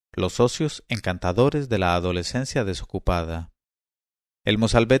Los socios encantadores de la adolescencia desocupada. El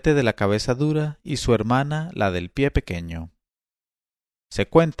mozalbete de la cabeza dura y su hermana la del pie pequeño. Se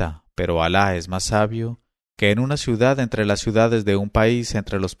cuenta, pero Alá es más sabio, que en una ciudad entre las ciudades de un país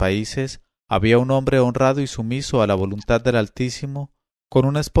entre los países había un hombre honrado y sumiso a la voluntad del Altísimo, con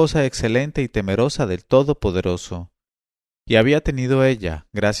una esposa excelente y temerosa del Todopoderoso. Y había tenido ella,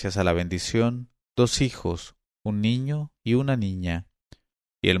 gracias a la bendición, 2 hijos, un niño y una niña.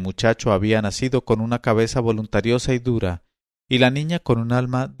 Y el muchacho había nacido con una cabeza voluntariosa y dura, y la niña con un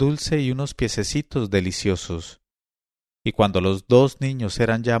alma dulce y unos piececitos deliciosos. Y cuando los 2 niños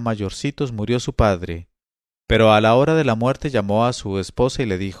eran ya mayorcitos murió su padre, pero a la hora de la muerte llamó a su esposa y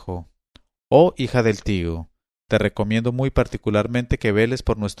le dijo: «Oh hija del tío, te recomiendo muy particularmente que veles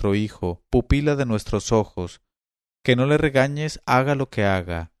por nuestro hijo, pupila de nuestros ojos, que no le regañes haga lo que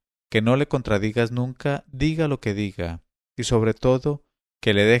haga, que no le contradigas nunca diga lo que diga, y sobre todo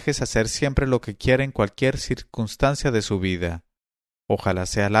que le dejes hacer siempre lo que quiera en cualquier circunstancia de su vida. Ojalá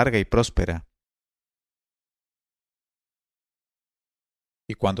sea larga y próspera».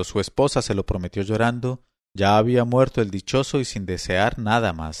 Y cuando su esposa se lo prometió llorando, ya había muerto el dichoso y sin desear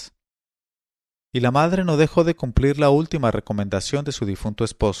nada más. Y la madre no dejó de cumplir la última recomendación de su difunto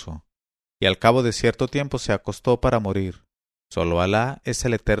esposo, y al cabo de cierto tiempo se acostó para morir. Solo Alá es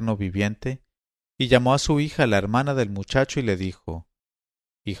el eterno viviente, y llamó a su hija la hermana del muchacho y le dijo: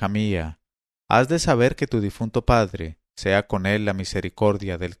 «Hija mía, has de saber que tu difunto padre, sea con él la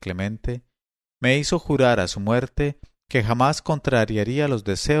misericordia del Clemente, me hizo jurar a su muerte que jamás contrariaría los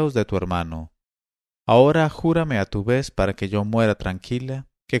deseos de tu hermano. Ahora júrame a tu vez para que yo muera tranquila,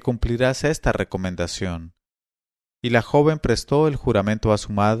 que cumplirás esta recomendación». Y la joven prestó el juramento a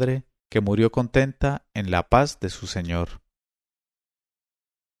su madre, que murió contenta en la paz de su señor.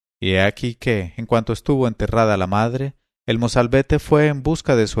 Y he aquí que, en cuanto estuvo enterrada la madre, el mozalbete fue en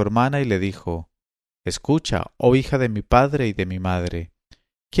busca de su hermana y le dijo: «Escucha, oh hija de mi padre y de mi madre,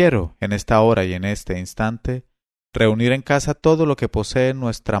 quiero, en esta hora y en este instante, reunir en casa todo lo que posee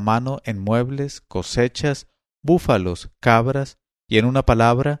nuestra mano en muebles, cosechas, búfalos, cabras, y en una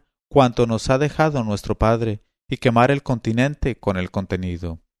palabra, cuanto nos ha dejado nuestro padre, y quemar el continente con el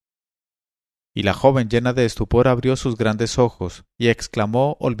contenido». Y la joven llena de estupor abrió sus grandes ojos, y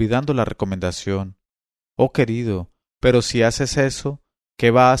exclamó olvidando la recomendación: «Oh querido, pero si haces eso,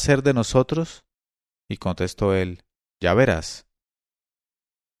 ¿qué va a hacer de nosotros?». Y contestó él: «Ya verás».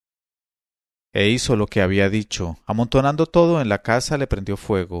 E hizo lo que había dicho, amontonando todo en la casa le prendió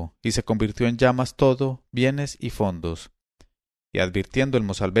fuego, y se convirtió en llamas todo, bienes y fondos. Y advirtiendo el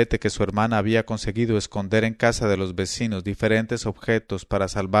mozalbete que su hermana había conseguido esconder en casa de los vecinos diferentes objetos para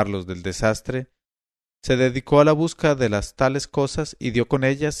salvarlos del desastre, se dedicó a la busca de las tales cosas y dio con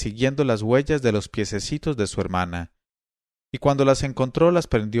ellas siguiendo las huellas de los piececitos de su hermana. Y cuando las encontró las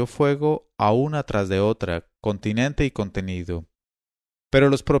prendió fuego a una tras de otra, continente y contenido. Pero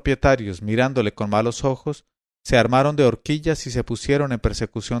los propietarios, mirándole con malos ojos, se armaron de horquillas y se pusieron en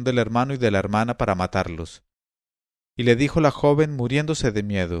persecución del hermano y de la hermana para matarlos. Y le dijo la joven muriéndose de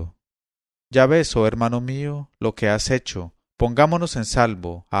miedo: «Ya ves, oh hermano mío, lo que has hecho. Pongámonos en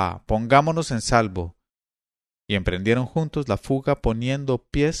salvo, pongámonos en salvo». Y emprendieron juntos la fuga poniendo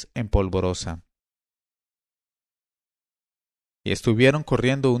pies en polvorosa. Y estuvieron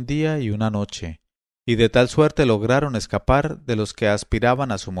corriendo un día y una noche, y de tal suerte lograron escapar de los que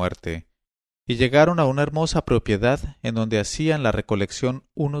aspiraban a su muerte, y llegaron a una hermosa propiedad en donde hacían la recolección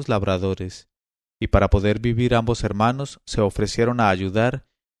unos labradores, y para poder vivir ambos hermanos se ofrecieron a ayudar,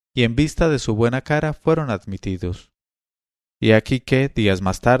 y en vista de su buena cara fueron admitidos. Y aquí que, días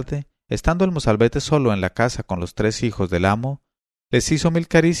más tarde, estando el mozalbete solo en la casa con los 3 hijos del amo, les hizo 1000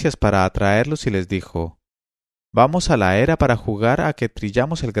 caricias para atraerlos y les dijo: «Vamos a la era para jugar a que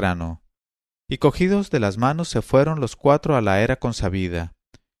trillamos el grano». Y cogidos de las manos se fueron los 4 a la era consabida.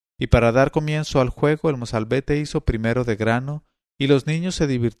 Y para dar comienzo al juego el mozalbete hizo primero de grano, y los niños se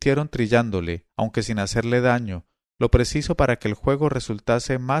divirtieron trillándole, aunque sin hacerle daño, lo preciso para que el juego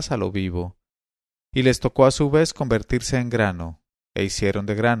resultase más a lo vivo. Y les tocó a su vez convertirse en grano, e hicieron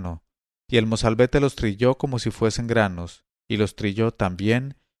de grano, y el mozalbete los trilló como si fuesen granos, y los trilló tan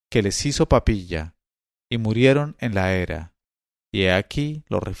bien que les hizo papilla, y murieron en la era. Y he aquí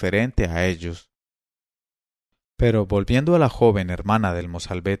lo referente a ellos. Pero volviendo a la joven hermana del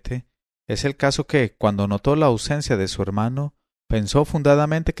mozalbete, es el caso que, cuando notó la ausencia de su hermano, pensó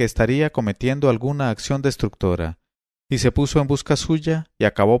fundadamente que estaría cometiendo alguna acción destructora, y se puso en busca suya, y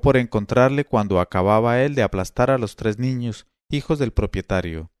acabó por encontrarle cuando acababa él de aplastar a los 3 niños, hijos del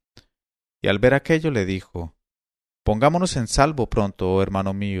propietario. Y al ver aquello le dijo: «Pongámonos en salvo pronto, oh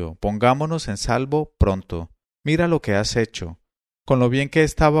hermano mío, pongámonos en salvo pronto. Mira lo que has hecho. con lo bien que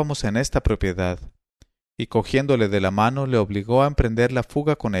estábamos en esta propiedad, y cogiéndole de la mano le obligó a emprender la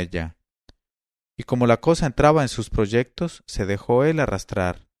fuga con ella. Y como la cosa entraba en sus proyectos, se dejó él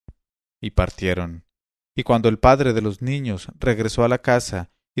arrastrar, y partieron. Y cuando el padre de los niños regresó a la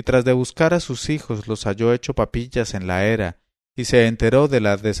casa, y tras de buscar a sus hijos los halló hecho papillas en la era, y se enteró de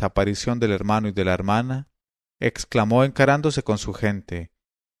la desaparición del hermano y de la hermana, exclamó encarándose con su gente: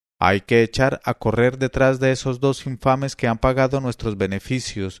 «Hay que echar a correr detrás de esos dos infames que han pagado nuestros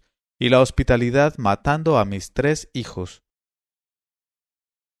beneficios y la hospitalidad matando a mis 3 hijos».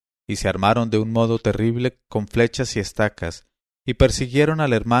 Y se armaron de un modo terrible con flechas y estacas, y persiguieron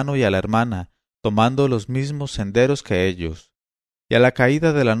al hermano y a la hermana, tomando los mismos senderos que ellos. Y a la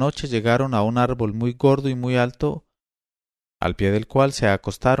caída de la noche llegaron a un árbol muy gordo y muy alto, al pie del cual se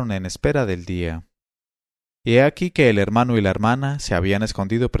acostaron en espera del día. Y he aquí que el hermano y la hermana se habían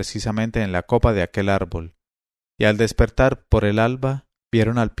escondido precisamente en la copa de aquel árbol, y al despertar por el alba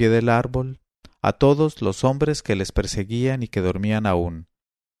vieron al pie del árbol a todos los hombres que les perseguían y que dormían aún.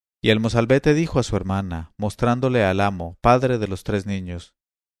 Y el mozalbete dijo a su hermana, mostrándole al amo, padre de los 3 niños: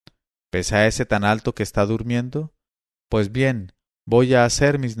 ¿Ves a ese tan alto que está durmiendo? Pues bien, voy a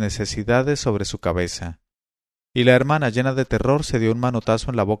hacer mis necesidades sobre su cabeza. Y la hermana, llena de terror, se dio un manotazo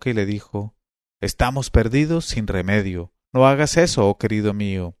en la boca y le dijo: «Estamos perdidos sin remedio. No hagas eso, oh querido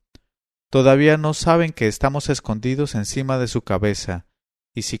mío. Todavía no saben que estamos escondidos encima de su cabeza,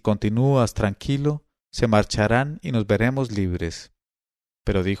 y si continúas tranquilo, se marcharán y nos veremos libres».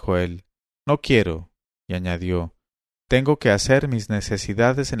 Pero dijo él: «No quiero», y añadió: «Tengo que hacer mis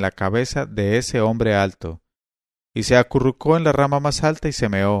necesidades en la cabeza de ese hombre alto». Y se acurrucó en la rama más alta y se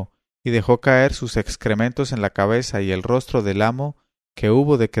meó, y dejó caer sus excrementos en la cabeza y el rostro del amo, que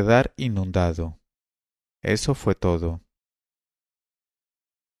hubo de quedar inundado. Eso fue todo.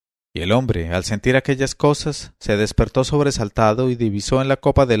 Y el hombre, al sentir aquellas cosas, se despertó sobresaltado y divisó en la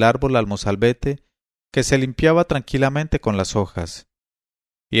copa del árbol al mozalbete, que se limpiaba tranquilamente con las hojas.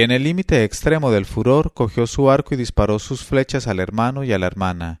 Y en el límite extremo del furor cogió su arco y disparó sus flechas al hermano y a la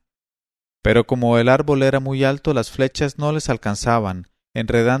hermana. Pero como el árbol era muy alto, las flechas no les alcanzaban,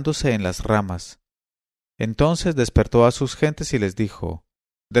 enredándose en las ramas. Entonces despertó a sus gentes y les dijo: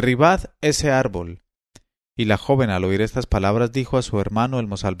 «Derribad ese árbol». Y la joven, al oír estas palabras, dijo a su hermano el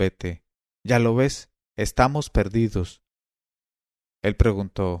mozalbete: «Ya lo ves, estamos perdidos». Él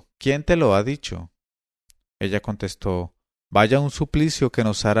preguntó: «¿Quién te lo ha dicho?». Ella contestó: «Vaya un suplicio que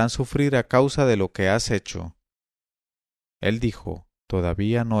nos harán sufrir a causa de lo que has hecho». Él dijo: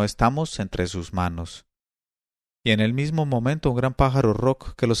 «Todavía no estamos entre sus manos». Y en el mismo momento un gran pájaro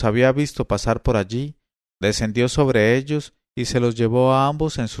roc que los había visto pasar por allí, descendió sobre ellos y se los llevó a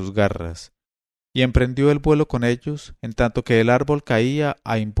ambos en sus garras, y emprendió el vuelo con ellos, en tanto que el árbol caía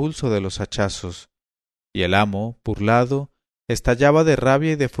a impulso de los hachazos, y el amo, burlado, estallaba de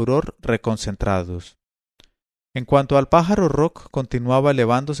rabia y de furor reconcentrados. En cuanto al pájaro roc, continuaba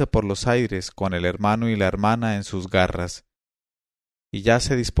elevándose por los aires con el hermano y la hermana en sus garras, y ya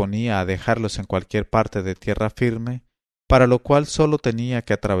se disponía a dejarlos en cualquier parte de tierra firme, para lo cual sólo tenía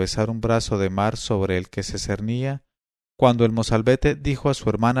que atravesar un brazo de mar sobre el que se cernía, cuando el mozalbete dijo a su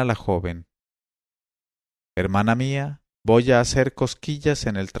hermana la joven: «Hermana mía, voy a hacer cosquillas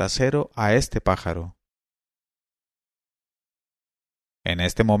en el trasero a este pájaro». En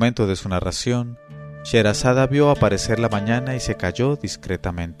este momento de su narración, Sherazada vio aparecer la mañana y se calló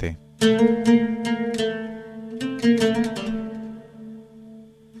discretamente.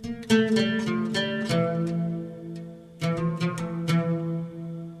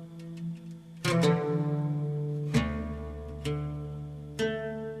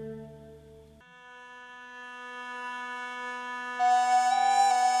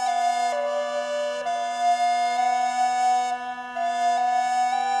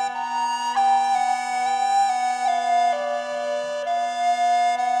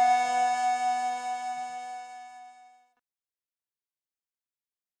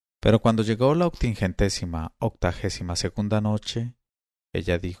 Pero cuando llegó la 82ª noche,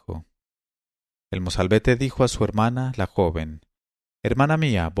 ella dijo: «El mozalbete dijo a su hermana, la joven: «Hermana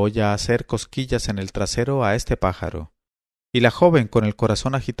mía, voy a hacer cosquillas en el trasero a este pájaro». Y la joven, con el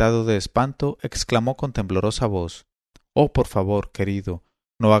corazón agitado de espanto, exclamó con temblorosa voz: «Oh, por favor, querido,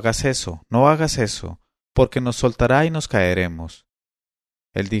 no hagas eso, no hagas eso, porque nos soltará y nos caeremos».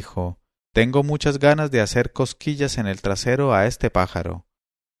 Él dijo: «Tengo muchas ganas de hacer cosquillas en el trasero a este pájaro».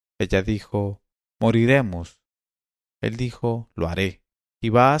 Ella dijo: «Moriremos». Él dijo: «Lo haré, y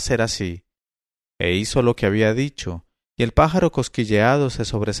va a ser así». E hizo lo que había dicho, y el pájaro cosquilleado se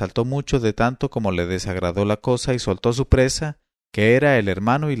sobresaltó mucho de tanto como le desagradó la cosa y soltó su presa, que era el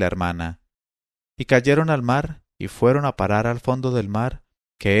hermano y la hermana, y cayeron al mar y fueron a parar al fondo del mar,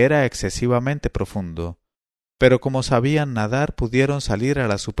 que era excesivamente profundo. Pero como sabían nadar, pudieron salir a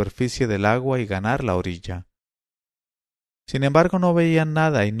la superficie del agua y ganar la orilla. Sin embargo, no veían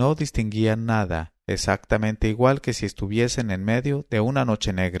nada y no distinguían nada, exactamente igual que si estuviesen en medio de una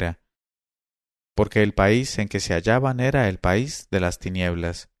noche negra, porque el país en que se hallaban era el país de las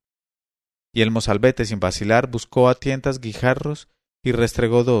tinieblas. Y el mozalbete, sin vacilar, buscó a tientas guijarros y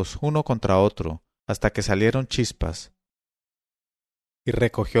restregó dos, uno contra otro, hasta que salieron chispas. Y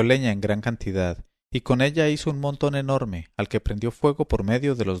recogió leña en gran cantidad, y con ella hizo un montón enorme, al que prendió fuego por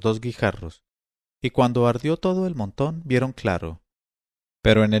medio de los dos guijarros. Y cuando ardió todo el montón, vieron claro.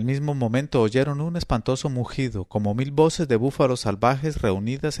 Pero en el mismo momento oyeron un espantoso mugido, como 1000 voces de búfalos salvajes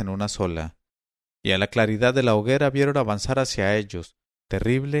reunidas en una sola. Y a la claridad de la hoguera vieron avanzar hacia ellos,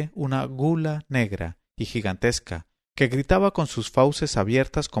 terrible, una gula negra y gigantesca, que gritaba con sus fauces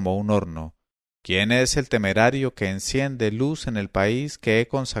abiertas como un horno: ¿Quién es el temerario que enciende luz en el país que he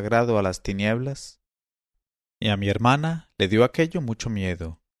consagrado a las tinieblas? Y a mi hermana le dio aquello mucho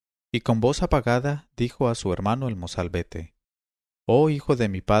miedo, y con voz apagada dijo a su hermano el mozalbete: Oh hijo de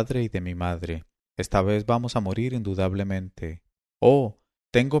mi padre y de mi madre, esta vez vamos a morir indudablemente. Oh,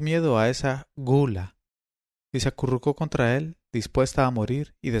 tengo miedo a esa gula. Y se acurrucó contra él, dispuesta a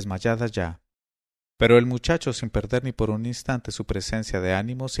morir y desmayada ya. Pero el muchacho, sin perder ni por un instante su presencia de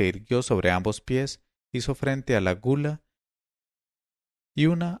ánimo, se irguió sobre ambos pies, hizo frente a la gula, y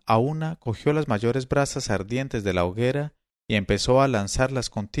una a una cogió las mayores brasas ardientes de la hoguera y empezó a lanzarlas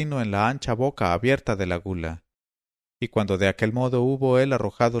continuo en la ancha boca abierta de la gula. Y cuando de aquel modo hubo él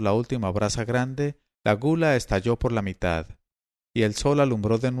arrojado la última brasa grande, la gula estalló por la mitad, y el sol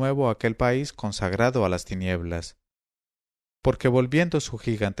alumbró de nuevo aquel país consagrado a las tinieblas. Porque volviendo su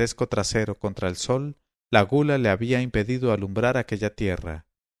gigantesco trasero contra el sol, la gula le había impedido alumbrar aquella tierra.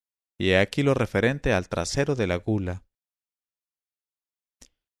 Y he aquí lo referente al trasero de la gula.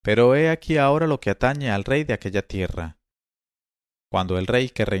 Pero he aquí ahora lo que atañe al rey de aquella tierra. Cuando el rey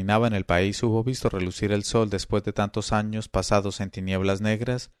que reinaba en el país hubo visto relucir el sol después de tantos años pasados en tinieblas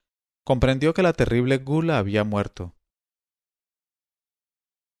negras, comprendió que la terrible gula había muerto.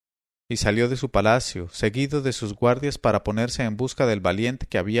 Y salió de su palacio, seguido de sus guardias, para ponerse en busca del valiente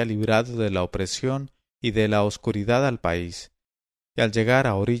que había librado de la opresión y de la oscuridad al país. Y al llegar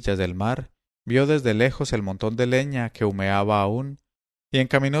a orillas del mar, vio desde lejos el montón de leña que humeaba aún, y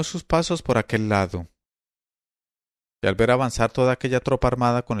encaminó sus pasos por aquel lado. Y al ver avanzar toda aquella tropa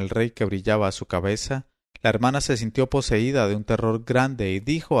armada con el rey que brillaba a su cabeza, la hermana se sintió poseída de un terror grande y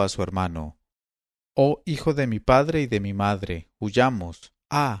dijo a su hermano: «Oh hijo de mi padre y de mi madre, huyamos,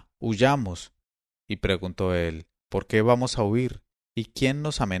 huyamos». Y preguntó él: «¿Por qué vamos a huir? ¿Y quién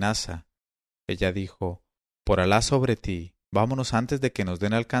nos amenaza?». Ella dijo: «Por Alá sobre ti, vámonos antes de que nos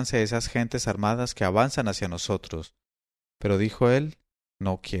den alcance esas gentes armadas que avanzan hacia nosotros». Pero dijo él: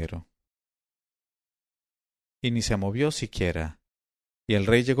 «No quiero». Y ni se movió siquiera. Y el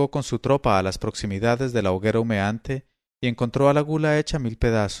rey llegó con su tropa a las proximidades de la hoguera humeante y encontró a la gula hecha 1000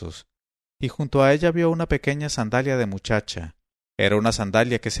 pedazos, y junto a ella vio una pequeña sandalia de muchacha. Era una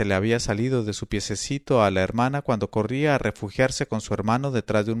sandalia que se le había salido de su piececito a la hermana cuando corría a refugiarse con su hermano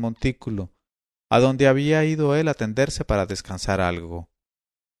detrás de un montículo, a donde había ido él a tenderse para descansar algo.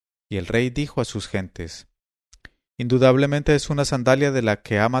 Y el rey dijo a sus gentes: «Indudablemente es una sandalia de la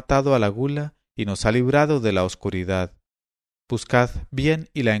que ha matado a la gula y nos ha librado de la oscuridad. Buscad bien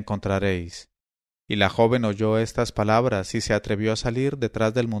y la encontraréis». Y la joven oyó estas palabras y se atrevió a salir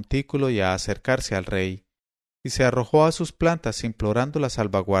detrás del montículo y a acercarse al rey, y se arrojó a sus plantas implorando la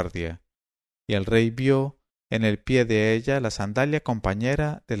salvaguardia. Y el rey vio en el pie de ella la sandalia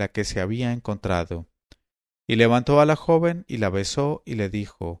compañera de la que se había encontrado. Y levantó a la joven y la besó y le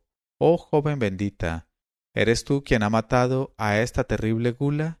dijo: «Oh joven bendita, ¿eres tú quien ha matado a esta terrible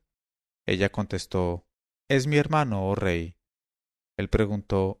gula?». Ella contestó: «Es mi hermano, oh rey». Él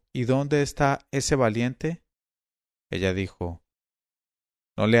preguntó: «¿Y dónde está ese valiente?». Ella dijo: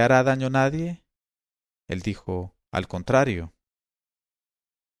 «¿No le hará daño nadie?». Él dijo: «Al contrario».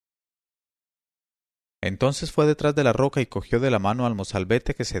 Entonces fue detrás de la roca y cogió de la mano al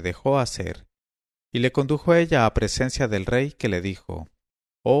mozalbete que se dejó hacer, y le condujo a ella a presencia del rey, que le dijo: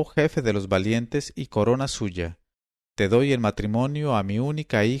 «Oh jefe de los valientes y corona suya, te doy en matrimonio a mi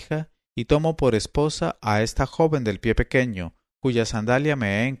única hija, y tomo por esposa a esta joven del pie pequeño, cuya sandalia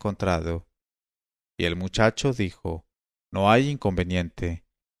me he encontrado». Y el muchacho dijo: «No hay inconveniente».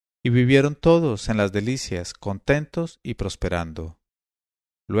 Y vivieron todos en las delicias, contentos y prosperando.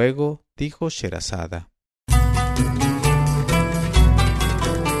 Luego dijo Sherazada: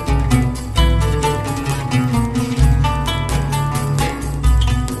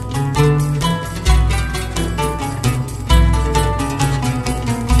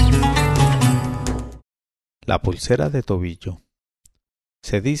 La pulsera de tobillo.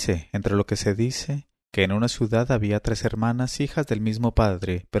 Se dice, entre lo que se dice, que en una ciudad había 3 hermanas hijas del mismo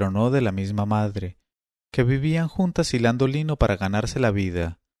padre, pero no de la misma madre, que vivían juntas hilando lino para ganarse la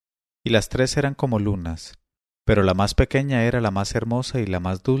vida, y las 3 eran como lunas, pero la más pequeña era la más hermosa y la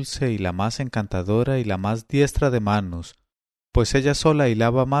más dulce y la más encantadora y la más diestra de manos, pues ella sola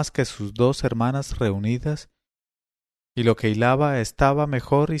hilaba más que sus 2 hermanas reunidas, y lo que hilaba estaba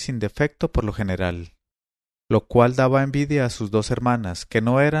mejor y sin defecto por lo general, lo cual daba envidia a sus 2 hermanas, que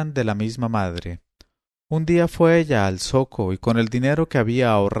no eran de la misma madre. Un día fue ella al zoco y con el dinero que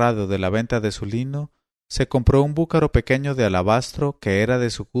había ahorrado de la venta de su lino, se compró un búcaro pequeño de alabastro que era de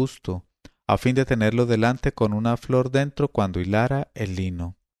su gusto, a fin de tenerlo delante con una flor dentro cuando hilara el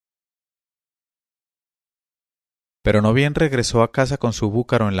lino. Pero no bien regresó a casa con su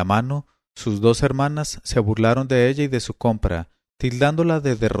búcaro en la mano, sus 2 hermanas se burlaron de ella y de su compra, tildándola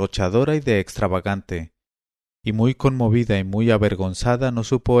de derrochadora y de extravagante. Y muy conmovida y muy avergonzada no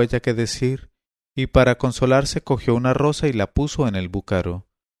supo ella qué decir, y para consolarse cogió una rosa y la puso en el búcaro.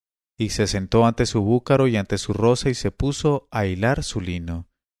 Y se sentó ante su búcaro y ante su rosa y se puso a hilar su lino.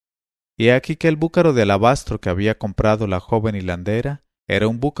 Y he aquí que el búcaro de alabastro que había comprado la joven hilandera era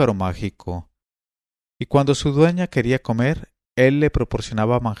un búcaro mágico. Y cuando su dueña quería comer, él le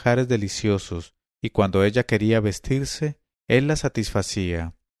proporcionaba manjares deliciosos, y cuando ella quería vestirse, él la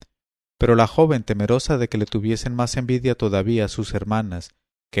satisfacía. Pero la joven, temerosa de que le tuviesen más envidia todavía sus hermanas,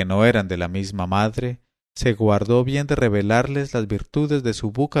 que no eran de la misma madre, se guardó bien de revelarles las virtudes de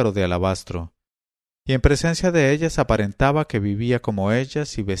su búcaro de alabastro, y en presencia de ellas aparentaba que vivía como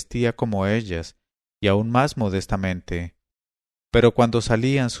ellas y vestía como ellas, y aún más modestamente. Pero cuando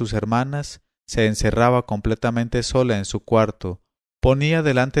salían sus hermanas, se encerraba completamente sola en su cuarto, ponía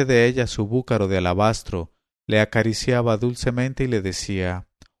delante de ella su búcaro de alabastro, le acariciaba dulcemente y le decía: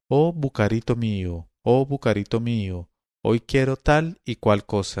 «Oh bucarito mío, hoy quiero tal y cual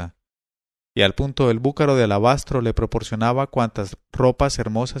cosa». Y al punto el búcaro de alabastro le proporcionaba cuantas ropas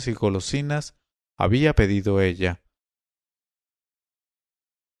hermosas y golosinas había pedido ella.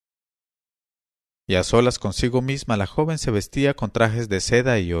 Y a solas consigo misma la joven se vestía con trajes de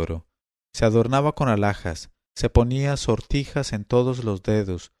seda y oro, se adornaba con alhajas, se ponía sortijas en todos los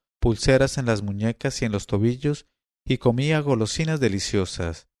dedos, pulseras en las muñecas y en los tobillos, y comía golosinas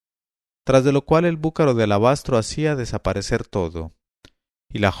deliciosas, tras de lo cual el búcaro de alabastro hacía desaparecer todo.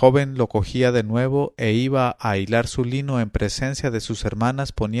 Y la joven lo cogía de nuevo e iba a hilar su lino en presencia de sus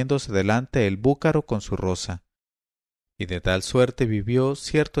hermanas poniéndose delante el búcaro con su rosa. Y de tal suerte vivió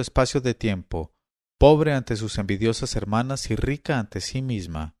cierto espacio de tiempo, pobre ante sus envidiosas hermanas y rica ante sí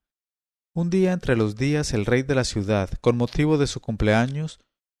misma. Un día entre los días el rey de la ciudad, con motivo de su cumpleaños,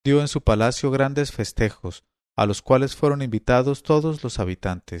 dio en su palacio grandes festejos, a los cuales fueron invitados todos los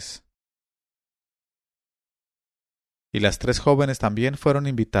habitantes. Y las 3 jóvenes también fueron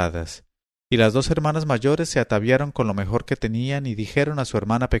invitadas, y las 2 hermanas mayores se ataviaron con lo mejor que tenían y dijeron a su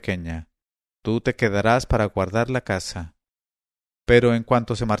hermana pequeña: «Tú te quedarás para guardar la casa». Pero en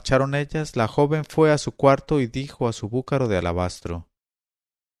cuanto se marcharon ellas, la joven fue a su cuarto y dijo a su búcaro de alabastro: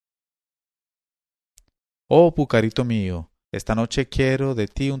 «Oh bucarito mío, esta noche quiero de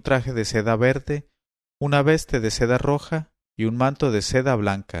ti un traje de seda verde, una veste de seda roja y un manto de seda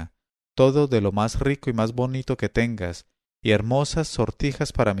blanca, todo de lo más rico y más bonito que tengas, y hermosas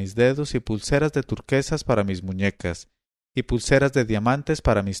sortijas para mis dedos y pulseras de turquesas para mis muñecas, y pulseras de diamantes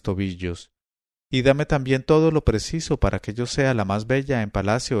para mis tobillos. Y dame también todo lo preciso para que yo sea la más bella en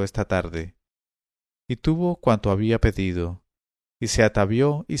palacio esta tarde». Y tuvo cuanto había pedido, y se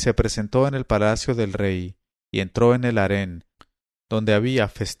atavió y se presentó en el palacio del rey, y entró en el harén, donde había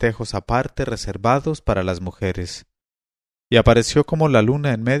festejos aparte reservados para las mujeres. Y apareció como la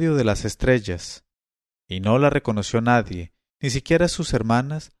luna en medio de las estrellas, y no la reconoció nadie, ni siquiera sus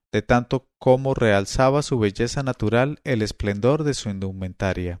hermanas, de tanto como realzaba su belleza natural el esplendor de su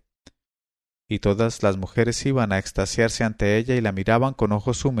indumentaria. Y todas las mujeres iban a extasiarse ante ella y la miraban con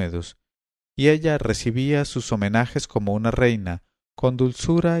ojos húmedos, y ella recibía sus homenajes como una reina, con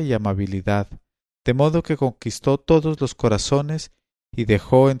dulzura y amabilidad, de modo que conquistó todos los corazones y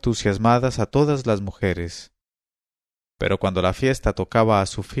dejó entusiasmadas a todas las mujeres. Pero cuando la fiesta tocaba a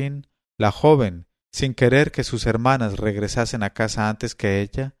su fin, la joven, sin querer que sus hermanas regresasen a casa antes que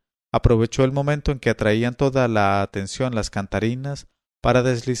ella, aprovechó el momento en que atraían toda la atención las cantarinas para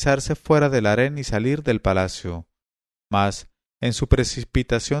deslizarse fuera del harén y salir del palacio. Mas, en su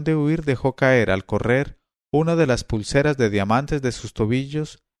precipitación de huir, dejó caer al correr una de las pulseras de diamantes de sus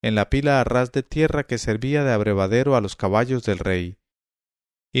tobillos en la pila a ras de tierra que servía de abrevadero a los caballos del rey,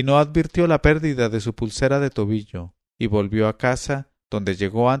 y no advirtió la pérdida de su pulsera de tobillo, y volvió a casa, donde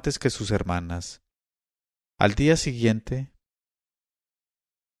llegó antes que sus hermanas. Al día siguiente,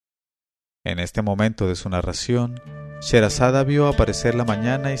 en este momento de su narración, Sherazada vio aparecer la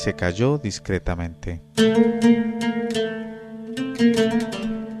mañana y se calló discretamente.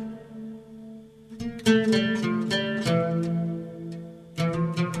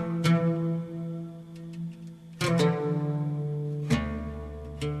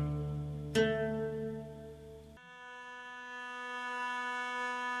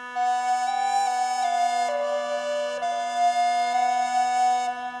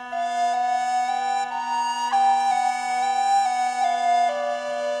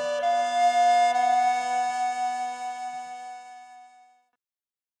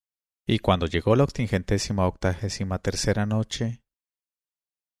 Y cuando llegó la 88ª noche,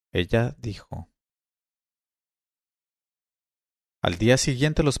 ella dijo: Al día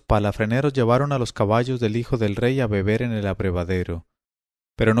siguiente los palafreneros llevaron a los caballos del hijo del rey a beber en el abrevadero,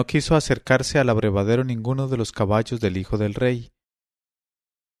 pero no quiso acercarse al abrevadero ninguno de los caballos del hijo del rey,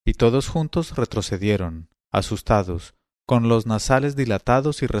 y todos juntos retrocedieron, asustados, con los nasales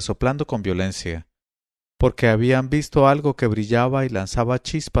dilatados y resoplando con violencia, porque habían visto algo que brillaba y lanzaba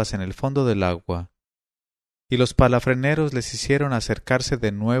chispas en el fondo del agua. Y los palafreneros les hicieron acercarse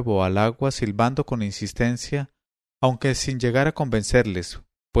de nuevo al agua silbando con insistencia, aunque sin llegar a convencerles,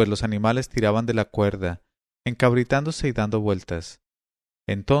 pues los animales tiraban de la cuerda, encabritándose y dando vueltas.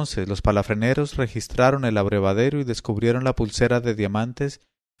 Entonces los palafreneros registraron el abrevadero y descubrieron la pulsera de diamantes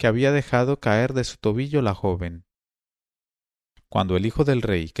que había dejado caer de su tobillo la joven. Cuando el hijo del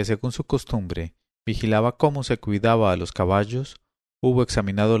rey, que según su costumbre vigilaba cómo se cuidaba a los caballos, hubo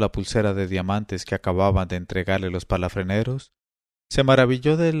examinado la pulsera de diamantes que acababan de entregarle los palafreneros, se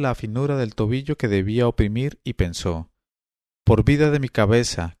maravilló de la finura del tobillo que debía oprimir y pensó: por vida de mi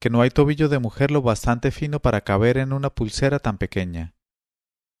cabeza, que no hay tobillo de mujer lo bastante fino para caber en una pulsera tan pequeña.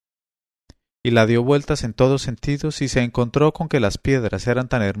 Y la dio vueltas en todos sentidos y se encontró con que las piedras eran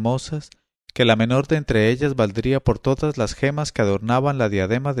tan hermosas que la menor de entre ellas valdría por todas las gemas que adornaban la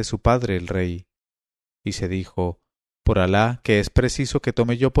diadema de su padre el rey. Y se dijo: por Alá, que es preciso que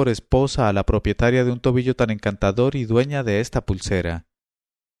tome yo por esposa a la propietaria de un tobillo tan encantador y dueña de esta pulsera.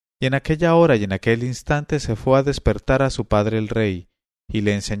 Y en aquella hora y en aquel instante se fue a despertar a su padre el rey, y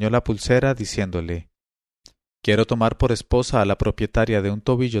le enseñó la pulsera, diciéndole: quiero tomar por esposa a la propietaria de un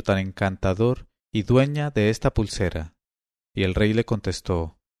tobillo tan encantador y dueña de esta pulsera. Y el rey le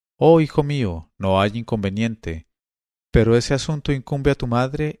contestó: oh hijo mío, no hay inconveniente, pero ese asunto incumbe a tu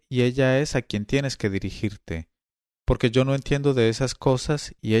madre y ella es a quien tienes que dirigirte, porque yo no entiendo de esas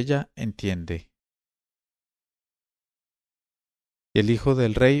cosas y ella entiende. Y el hijo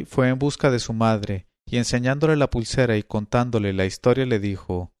del rey fue en busca de su madre, y enseñándole la pulsera y contándole la historia le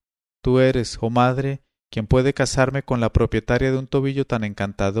dijo: tú eres, oh madre, quien puede casarme con la propietaria de un tobillo tan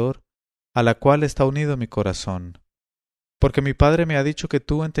encantador, a la cual está unido mi corazón, porque mi padre me ha dicho que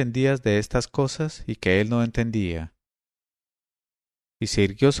tú entendías de estas cosas y que él no entendía. Y se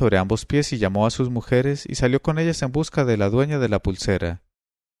irguió sobre ambos pies y llamó a sus mujeres y salió con ellas en busca de la dueña de la pulsera.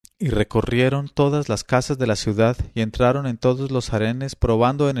 Y recorrieron todas las casas de la ciudad y entraron en todos los harenes,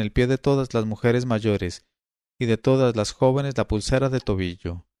 probando en el pie de todas las mujeres mayores y de todas las jóvenes la pulsera de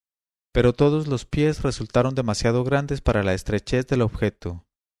tobillo. Pero todos los pies resultaron demasiado grandes para la estrechez del objeto.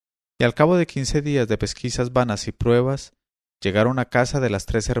 Y al cabo de 15 días de pesquisas vanas y pruebas, llegaron a casa de las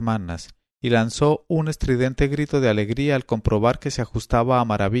 3 hermanas, y lanzó un estridente grito de alegría al comprobar que se ajustaba a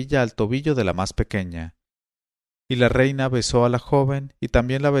maravilla al tobillo de la más pequeña. Y la reina besó a la joven, y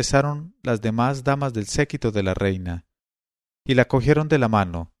también la besaron las demás damas del séquito de la reina. Y la cogieron de la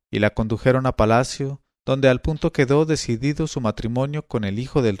mano, y la condujeron a palacio, donde al punto quedó decidido su matrimonio con el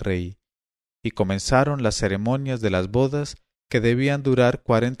hijo del rey. Y comenzaron las ceremonias de las bodas, que debían durar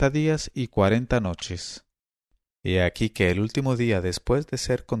 40 días y 40 noches. Y aquí que el último día después de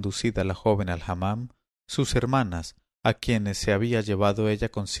ser conducida la joven al hammam, sus hermanas, a quienes se había llevado ella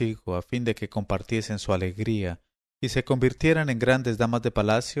consigo a fin de que compartiesen su alegría y se convirtieran en grandes damas de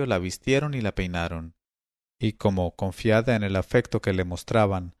palacio, la vistieron y la peinaron. Y como, confiada en el afecto que le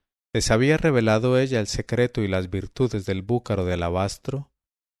mostraban, les había revelado ella el secreto y las virtudes del búcaro de alabastro,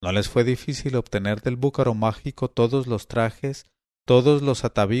 no les fue difícil obtener del búcaro mágico todos los trajes, todos los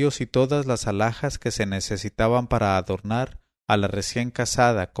atavíos y todas las alhajas que se necesitaban para adornar a la recién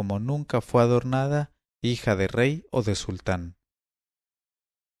casada como nunca fue adornada, hija de rey o de sultán.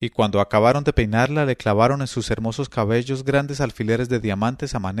 Y cuando acabaron de peinarla le clavaron en sus hermosos cabellos grandes alfileres de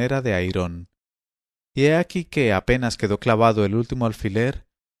diamantes a manera de airón. Y he aquí que apenas quedó clavado el último alfiler,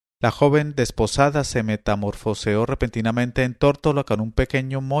 la joven desposada se metamorfoseó repentinamente en tórtola con un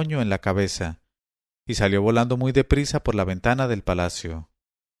pequeño moño en la cabeza, y salió volando muy deprisa por la ventana del palacio.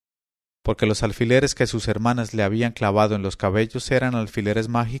 porque los alfileres que sus hermanas le habían clavado en los cabellos eran alfileres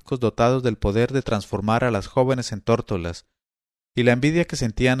mágicos dotados del poder de transformar a las jóvenes en tórtolas, y la envidia que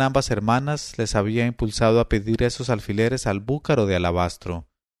sentían ambas hermanas les había impulsado a pedir esos alfileres al búcaro de alabastro.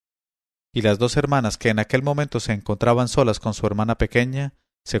 Y las dos hermanas, que en aquel momento se encontraban solas con su hermana pequeña,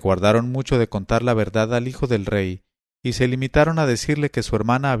 se guardaron mucho de contar la verdad al hijo del rey, y se limitaron a decirle que su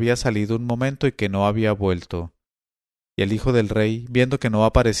hermana había salido un momento y que no había vuelto. Y el hijo del rey, viendo que no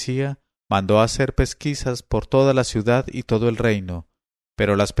aparecía, mandó hacer pesquisas por toda la ciudad y todo el reino,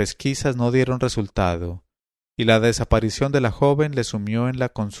 pero las pesquisas no dieron resultado, y la desaparición de la joven le sumió en la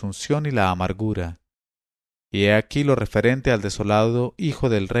consunción y la amargura. Y he aquí lo referente al desolado hijo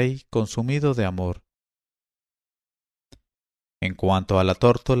del rey consumido de amor. En cuanto a la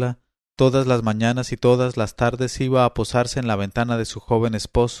tórtola, todas las mañanas y todas las tardes iba a posarse en la ventana de su joven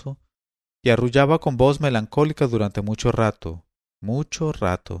esposo, y arrullaba con voz melancólica durante mucho rato.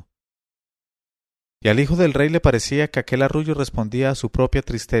 Y al hijo del rey le parecía que aquel arrullo respondía a su propia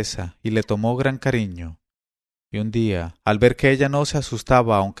tristeza, y le tomó gran cariño. Y un día, al ver que ella no se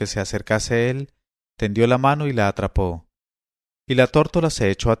asustaba aunque se acercase él, tendió la mano y la atrapó. Y la tórtola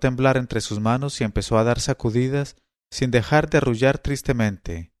se echó a temblar entre sus manos y empezó a dar sacudidas sin dejar de arrullar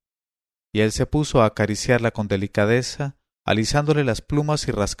tristemente. Y él se puso a acariciarla con delicadeza, alisándole las plumas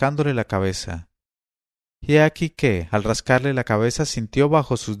y rascándole la cabeza. Y he aquí que, al rascarle la cabeza, sintió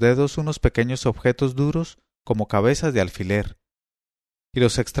bajo sus dedos unos pequeños objetos duros como cabezas de alfiler, y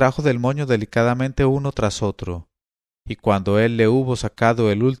los extrajo del moño delicadamente uno tras otro. Y cuando él le hubo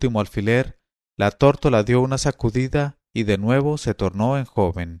sacado el último alfiler, la tórtola dio una sacudida y de nuevo se tornó en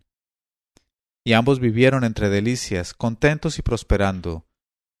joven. Y ambos vivieron entre delicias, contentos y prosperando,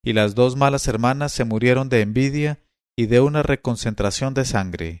 y las dos malas hermanas se murieron de envidia y de una reconcentración de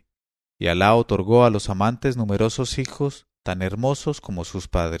sangre, y Alá otorgó a los amantes numerosos hijos tan hermosos como sus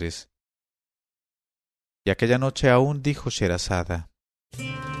padres. Y aquella noche aún dijo Sherazada: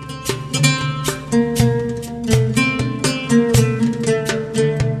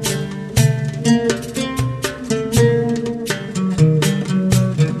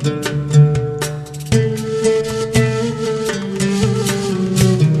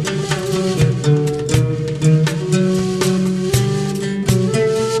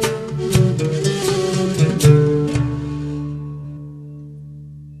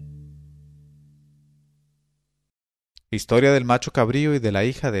 Historia del macho cabrío y de la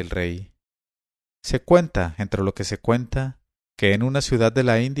hija del rey. Se cuenta, entre lo que se cuenta, que en una ciudad de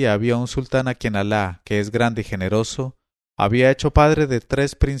la India había un sultán a quien Alá, que es grande y generoso, había hecho padre de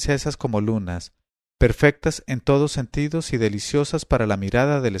 3 princesas como lunas, perfectas en todos sentidos y deliciosas para la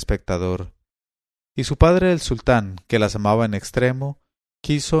mirada del espectador. Y su padre el sultán, que las amaba en extremo,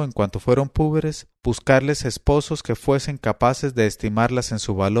 quiso, en cuanto fueron púberes, buscarles esposos que fuesen capaces de estimarlas en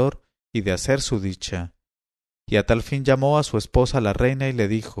su valor y de hacer su dicha. Y a tal fin llamó a su esposa la reina y le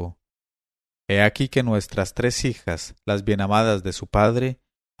dijo: He aquí que nuestras 3 hijas, las bien amadas de su padre,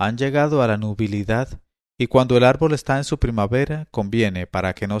 han llegado a la nubilidad, y cuando el árbol está en su primavera, conviene,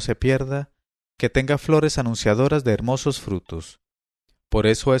 para que no se pierda, que tenga flores anunciadoras de hermosos frutos. Por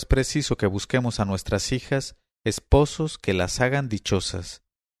eso es preciso que busquemos a nuestras hijas esposos que las hagan dichosas.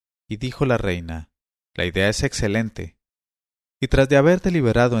 Y dijo la reina: La idea es excelente. Y tras de haber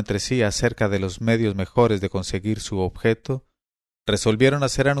deliberado entre sí acerca de los medios mejores de conseguir su objeto, resolvieron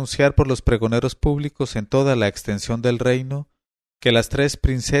hacer anunciar por los pregoneros públicos en toda la extensión del reino que las 3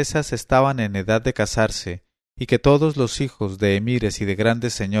 princesas estaban en edad de casarse y que todos los hijos de emires y de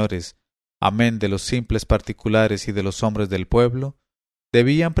grandes señores, amén de los simples particulares y de los hombres del pueblo,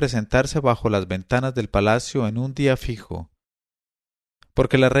 debían presentarse bajo las ventanas del palacio en un día fijo,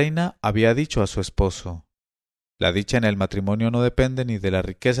 porque la reina había dicho a su esposo: La dicha en el matrimonio no depende ni de la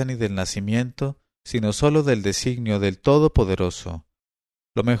riqueza ni del nacimiento, sino sólo del designio del Todopoderoso.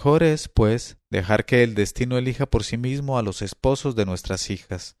 Lo mejor es, pues, dejar que el destino elija por sí mismo a los esposos de nuestras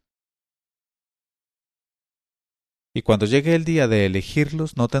hijas. Y cuando llegue el día de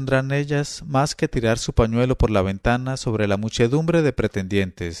elegirlos, no tendrán ellas más que tirar su pañuelo por la ventana sobre la muchedumbre de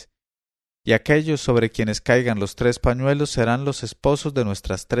pretendientes, y aquellos sobre quienes caigan los 3 pañuelos serán los esposos de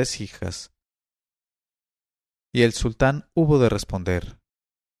nuestras 3 hijas. Y el sultán hubo de responder: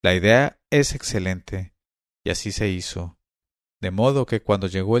 La idea es excelente. Y así se hizo. De modo que cuando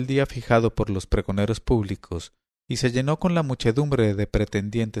llegó el día fijado por los pregoneros públicos y se llenó con la muchedumbre de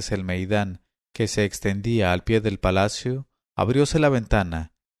pretendientes el meidán que se extendía al pie del palacio, abrióse la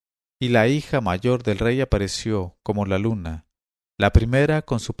ventana, y la hija mayor del rey apareció como la luna, la primera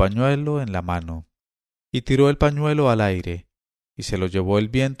con su pañuelo en la mano, y tiró el pañuelo al aire, y se lo llevó el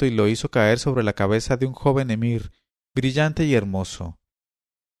viento y lo hizo caer sobre la cabeza de un joven emir, brillante y hermoso.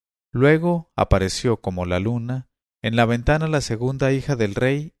 Luego apareció como la luna en la ventana la segunda hija del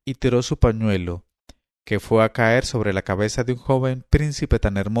rey y tiró su pañuelo, que fue a caer sobre la cabeza de un joven príncipe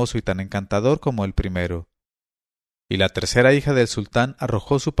tan hermoso y tan encantador como el primero. Y la tercera hija del sultán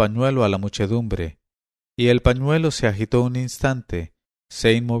arrojó su pañuelo a la muchedumbre, y el pañuelo se agitó un instante,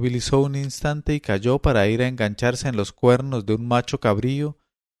 se inmovilizó un instante y cayó para ir a engancharse en los cuernos de un macho cabrío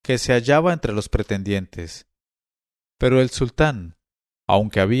que se hallaba entre los pretendientes. Pero el sultán,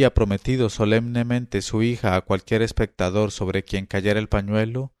 aunque había prometido solemnemente su hija a cualquier espectador sobre quien cayera el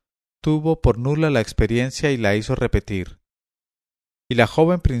pañuelo, tuvo por nula la experiencia y la hizo repetir. Y la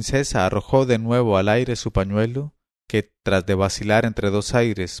joven princesa arrojó de nuevo al aire su pañuelo, que, tras de vacilar entre dos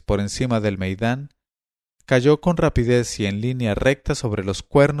aires por encima del meidán, cayó con rapidez y en línea recta sobre los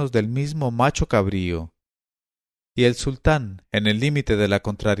cuernos del mismo macho cabrío. Y el sultán, en el límite de la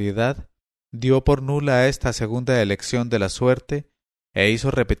contrariedad, dio por nula esta segunda elección de la suerte e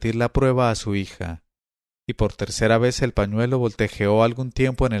hizo repetir la prueba a su hija, y por tercera vez el pañuelo voltejeó algún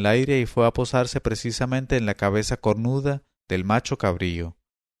tiempo en el aire y fue a posarse precisamente en la cabeza cornuda del macho cabrío.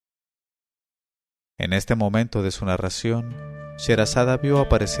 En este momento de su narración, Sherazada vio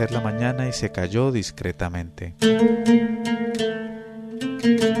aparecer la mañana y se calló discretamente.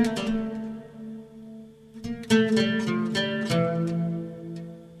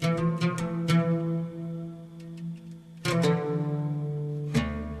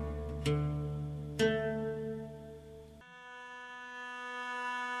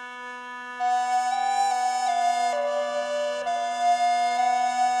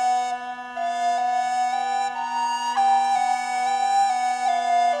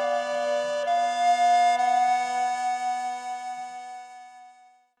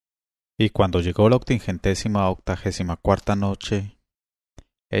 Y cuando llegó la 84ª noche,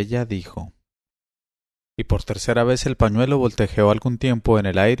 ella dijo: y por tercera vez el pañuelo voltejeó algún tiempo en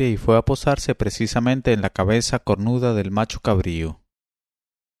el aire y fue a posarse precisamente en la cabeza cornuda del macho cabrío.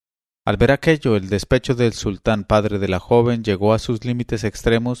 Al ver aquello, el despecho del sultán padre de la joven llegó a sus límites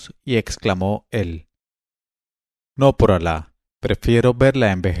extremos y exclamó él: No, por Alá, prefiero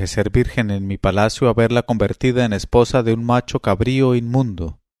verla envejecer virgen en mi palacio a verla convertida en esposa de un macho cabrío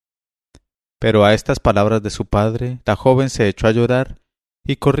inmundo. Pero a estas palabras de su padre, la joven se echó a llorar,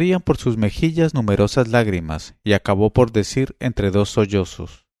 y corrían por sus mejillas numerosas lágrimas, y acabó por decir entre dos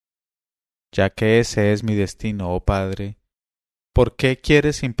sollozos: Ya que ese es mi destino, oh padre, ¿por qué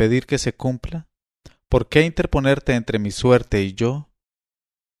quieres impedir que se cumpla? ¿Por qué interponerte entre mi suerte y yo?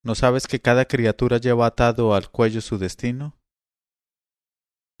 ¿No sabes que cada criatura lleva atado al cuello su destino?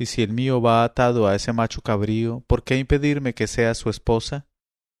 Y si el mío va atado a ese macho cabrío, ¿por qué impedirme que sea su esposa?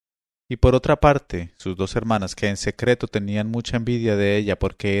 Y por otra parte, sus dos hermanas, que en secreto tenían mucha envidia de ella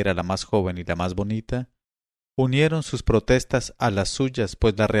porque era la más joven y la más bonita, unieron sus protestas a las suyas,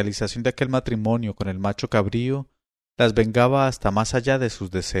 pues la realización de aquel matrimonio con el macho cabrío las vengaba hasta más allá de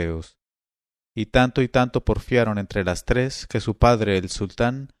sus deseos. Y tanto porfiaron entre las tres que su padre, el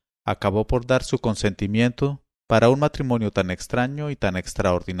sultán, acabó por dar su consentimiento para un matrimonio tan extraño y tan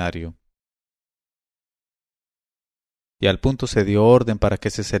extraordinario. Y al punto se dio orden para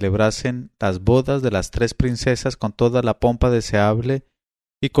que se celebrasen las bodas de las tres princesas con toda la pompa deseable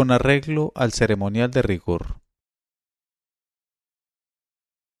y con arreglo al ceremonial de rigor.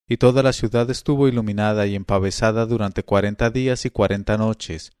 Y toda la ciudad estuvo iluminada y empavesada durante 40 días y 40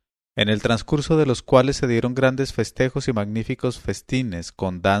 noches, en el transcurso de los cuales se dieron grandes festejos y magníficos festines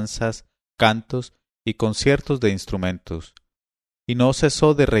con danzas, cantos y conciertos de instrumentos, y no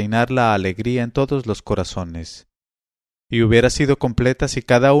cesó de reinar la alegría en todos los corazones. Y hubiera sido completa si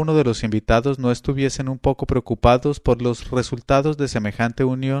cada uno de los invitados no estuviesen un poco preocupados por los resultados de semejante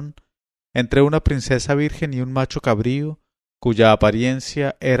unión entre una princesa virgen y un macho cabrío, cuya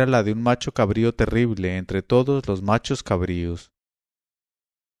apariencia era la de un macho cabrío terrible entre todos los machos cabríos.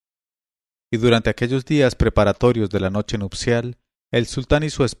 Y durante aquellos días preparatorios de la noche nupcial, el sultán y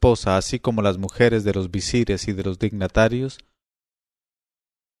su esposa, así como las mujeres de los visires y de los dignatarios,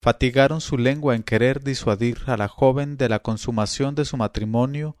 fatigaron su lengua en querer disuadir a la joven de la consumación de su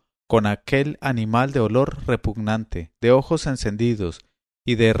matrimonio con aquel animal de olor repugnante, de ojos encendidos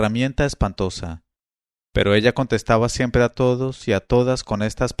y de herramienta espantosa. Pero ella contestaba siempre a todos y a todas con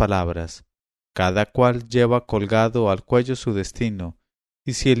estas palabras: Cada cual lleva colgado al cuello su destino,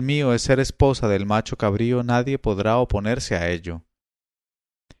 y si el mío es ser esposa del macho cabrío, nadie podrá oponerse a ello.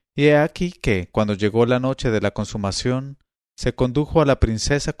 Y he aquí que, cuando llegó la noche de la consumación, se condujo a la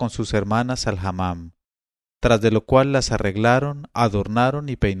princesa con sus hermanas al hammam, tras de lo cual las arreglaron, adornaron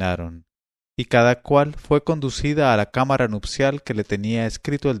y peinaron, y cada cual fue conducida a la cámara nupcial que le tenía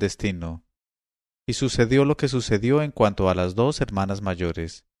escrito el destino. Y sucedió lo que sucedió en cuanto a las dos hermanas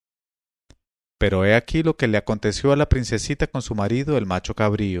mayores. Pero he aquí lo que le aconteció a la princesita con su marido, el macho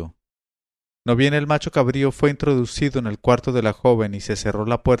cabrío. ¿No bien el macho cabrío fue introducido en el cuarto de la joven y se cerró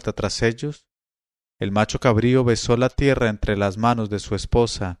la puerta tras ellos? El macho cabrío besó la tierra entre las manos de su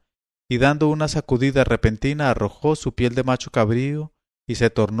esposa, y dando una sacudida repentina arrojó su piel de macho cabrío, y se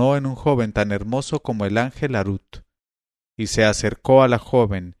tornó en un joven tan hermoso como el ángel Harut. Y se acercó a la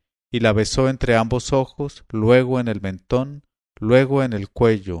joven, y la besó entre ambos ojos, luego en el mentón, luego en el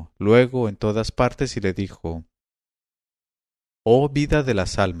cuello, luego en todas partes, y le dijo: «Oh vida de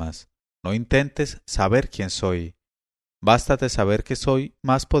las almas, no intentes saber quién soy. Bástate saber que soy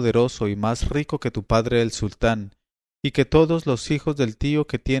más poderoso y más rico que tu padre el sultán, y que todos los hijos del tío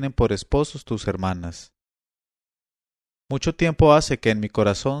que tienen por esposos tus hermanas. Mucho tiempo hace que en mi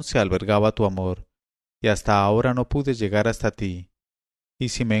corazón se albergaba tu amor, y hasta ahora no pude llegar hasta ti. Y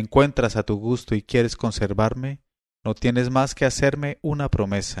si me encuentras a tu gusto y quieres conservarme, no tienes más que hacerme una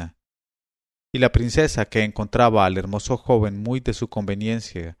promesa». Y la princesa, que encontraba al hermoso joven muy de su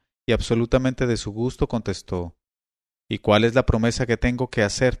conveniencia y absolutamente de su gusto, contestó: «¿Y cuál es la promesa que tengo que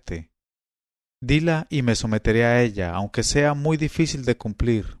hacerte? Dila y me someteré a ella, aunque sea muy difícil de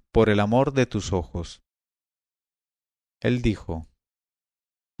cumplir, por el amor de tus ojos». Él dijo: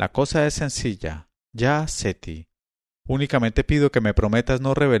 «La cosa es sencilla, ya, Seti. Únicamente pido que me prometas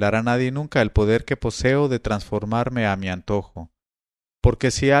no revelar a nadie nunca el poder que poseo de transformarme a mi antojo,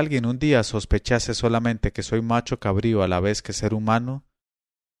 porque si alguien un día sospechase solamente que soy macho cabrío a la vez que ser humano,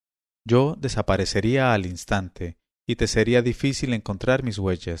 yo desaparecería al instante y te sería difícil encontrar mis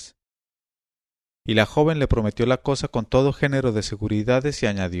huellas». Y la joven le prometió la cosa con todo género de seguridades y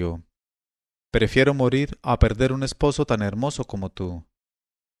añadió: «Prefiero morir a perder un esposo tan hermoso como tú».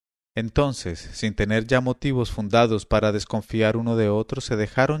 Entonces, sin tener ya motivos fundados para desconfiar uno de otro, se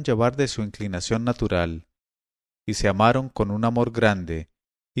dejaron llevar de su inclinación natural, y se amaron con un amor grande,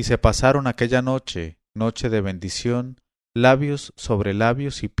 y se pasaron aquella noche, noche de bendición, labios sobre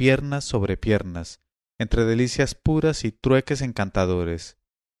labios y piernas sobre piernas, entre delicias puras y trueques encantadores.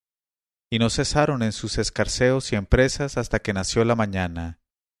 Y no cesaron en sus escarceos y empresas hasta que nació la mañana.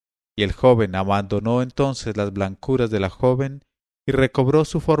 Y el joven abandonó entonces las blancuras de la joven y recobró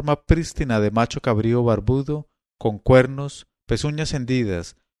su forma prístina de macho cabrío barbudo, con cuernos, pezuñas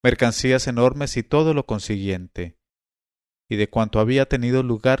hendidas, mercancías enormes y todo lo consiguiente. Y de cuanto había tenido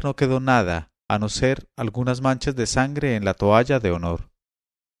lugar no quedó nada, a no ser algunas manchas de sangre en la toalla de honor.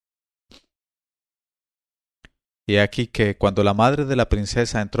 Y aquí que, cuando la madre de la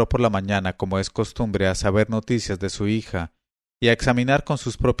princesa entró por la mañana, como es costumbre, a saber noticias de su hija y a examinar con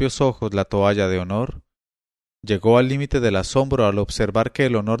sus propios ojos la toalla de honor, llegó al límite del asombro al observar que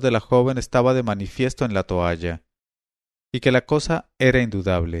el honor de la joven estaba de manifiesto en la toalla, y que la cosa era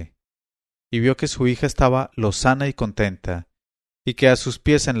indudable, y vio que su hija estaba lozana y contenta, y que a sus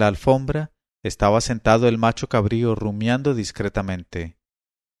pies en la alfombra estaba sentado el macho cabrío rumiando discretamente.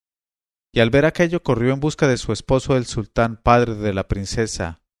 Y al ver aquello corrió en busca de su esposo el sultán padre de la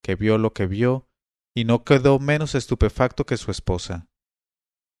princesa, que vio lo que vio, y no quedó menos estupefacto que su esposa.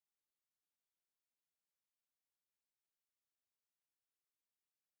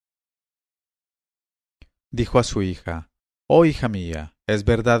 Dijo a su hija: «Oh hija mía, ¿es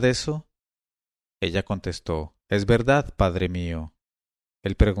verdad eso?». Ella contestó: «Es verdad, padre mío».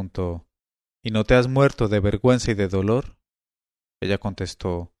 Él preguntó: «¿Y no te has muerto de vergüenza y de dolor?». Ella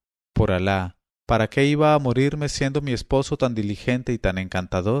contestó: «Por Alá, ¿para qué iba a morirme siendo mi esposo tan diligente y tan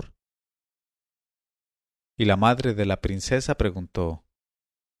encantador?». Y la madre de la princesa preguntó: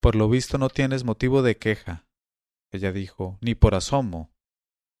 «Por lo visto no tienes motivo de queja». Ella dijo: «Ni por asomo».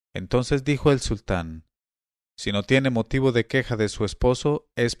 Entonces dijo el sultán: «Si no tiene motivo de queja de su esposo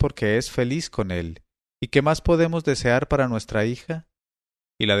es porque es feliz con él. ¿Y qué más podemos desear para nuestra hija?».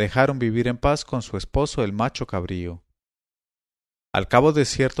 Y la dejaron vivir en paz con su esposo el macho cabrío. Al cabo de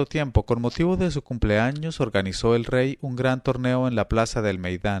cierto tiempo, con motivo de su cumpleaños, organizó el rey un gran torneo en la plaza del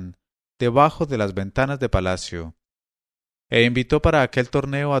Meidán, debajo de las ventanas de palacio, e invitó para aquel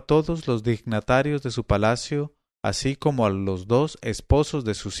torneo a todos los dignatarios de su palacio, así como a los 2 esposos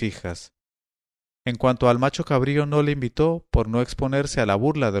de sus hijas. En cuanto al macho cabrío, no le invitó por no exponerse a la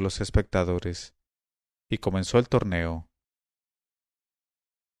burla de los espectadores. Y comenzó el torneo.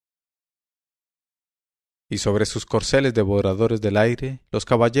 Y sobre sus corceles devoradores del aire, los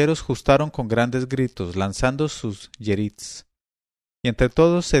caballeros justaron con grandes gritos, lanzando sus yerits. Y entre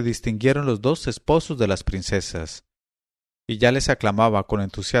todos se distinguieron los 2 esposos de las princesas. Y ya les aclamaba con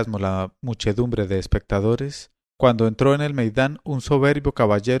entusiasmo la muchedumbre de espectadores, cuando entró en el Meidán un soberbio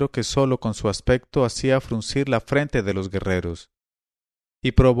caballero que sólo con su aspecto hacía fruncir la frente de los guerreros,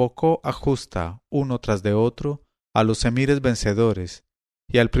 y provocó a justa, uno tras de otro, a los emires vencedores,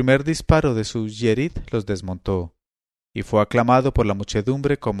 y al primer disparo de su yerid los desmontó, y fue aclamado por la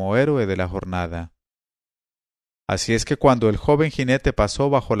muchedumbre como héroe de la jornada. Así es que cuando el joven jinete pasó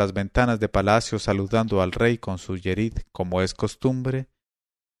bajo las ventanas de palacio saludando al rey con su yerid, como es costumbre,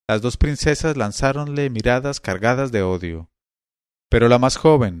 las dos princesas lanzáronle miradas cargadas de odio. Pero la más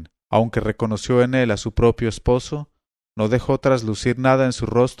joven, aunque reconoció en él a su propio esposo, no dejó traslucir nada en su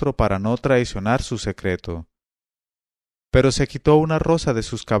rostro para no traicionar su secreto. Pero se quitó una rosa de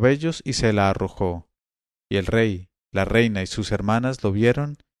sus cabellos y se la arrojó, y el rey, la reina y sus hermanas lo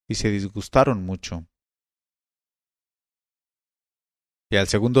vieron y se disgustaron mucho. Y al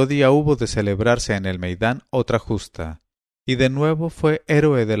segundo día hubo de celebrarse en el Meidán otra justa, y de nuevo fue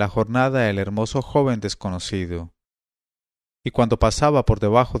héroe de la jornada el hermoso joven desconocido. Y cuando pasaba por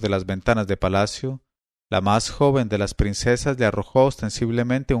debajo de las ventanas de palacio, la más joven de las princesas le arrojó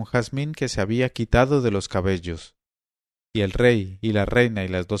ostensiblemente un jazmín que se había quitado de los cabellos. Y el rey y la reina y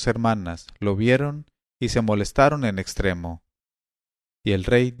las dos hermanas lo vieron y se molestaron en extremo. Y el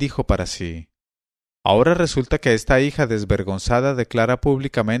rey dijo para sí: ahora resulta que esta hija desvergonzada declara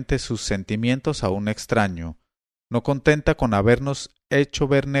públicamente sus sentimientos a un extraño, no contenta con habernos hecho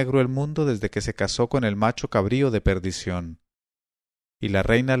ver negro el mundo desde que se casó con el macho cabrío de perdición. Y la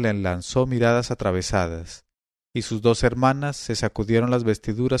reina le lanzó miradas atravesadas, y sus dos hermanas se sacudieron las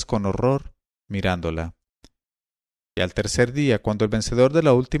vestiduras con horror, mirándola. Y al tercer día, cuando el vencedor de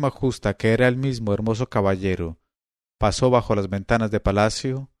la última justa, que era el mismo hermoso caballero, pasó bajo las ventanas de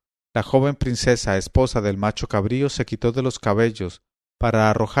palacio, la joven princesa, esposa del macho cabrío, se quitó de los cabellos para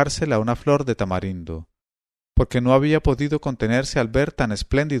arrojársela una flor de tamarindo, porque no había podido contenerse al ver tan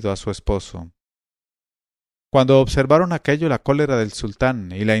espléndido a su esposo. Cuando observaron aquello, la cólera del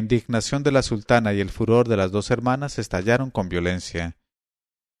sultán y la indignación de la sultana y el furor de las dos hermanas estallaron con violencia,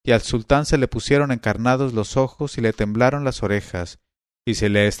 y al sultán se le pusieron encarnados los ojos y le temblaron las orejas, y se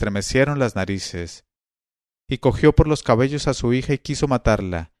le estremecieron las narices, y cogió por los cabellos a su hija y quiso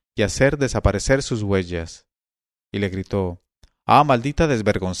matarla, y hacer desaparecer sus huellas. Y le gritó: ¡ah, maldita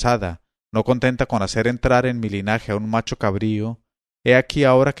desvergonzada! No contenta con hacer entrar en mi linaje a un macho cabrío, he aquí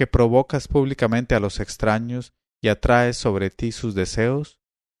ahora que provocas públicamente a los extraños y atraes sobre ti sus deseos.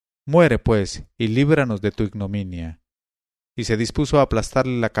 Muere, pues, y líbranos de tu ignominia. Y se dispuso a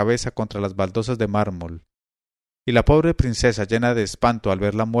aplastarle la cabeza contra las baldosas de mármol. Y la pobre princesa, llena de espanto al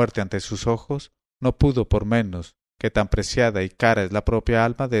ver la muerte ante sus ojos, no pudo por menos, que tan preciada y cara es la propia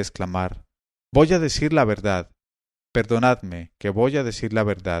alma, de exclamar: voy a decir la verdad. Perdonadme, que voy a decir la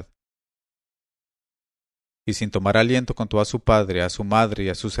verdad. Y sin tomar aliento contó a su padre, a su madre y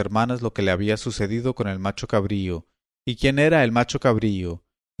a sus hermanas lo que le había sucedido con el macho cabrío, y quién era el macho cabrío,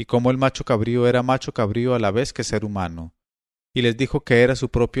 y cómo el macho cabrío era macho cabrío a la vez que ser humano, y les dijo que era su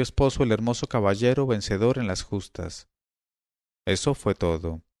propio esposo el hermoso caballero vencedor en las justas. Eso fue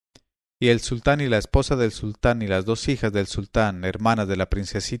todo. Y el sultán y la esposa del sultán y las dos hijas del sultán, hermanas de la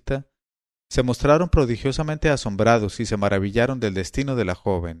princesita, se mostraron prodigiosamente asombrados y se maravillaron del destino de la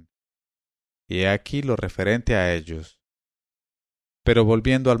joven. Y he aquí lo referente a ellos. Pero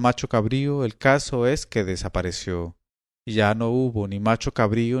volviendo al macho cabrío, el caso es que desapareció, y ya no hubo ni macho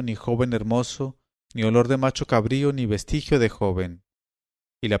cabrío, ni joven hermoso, ni olor de macho cabrío, ni vestigio de joven.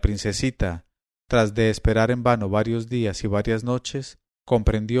 Y la princesita, tras de esperar en vano varios días y varias noches,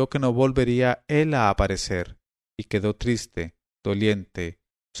 comprendió que no volvería él a aparecer, y quedó triste, doliente,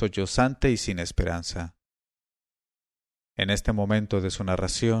 sollozante y sin esperanza. En este momento de su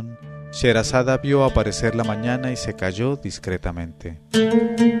narración, Sherazada vio aparecer la mañana y se calló discretamente.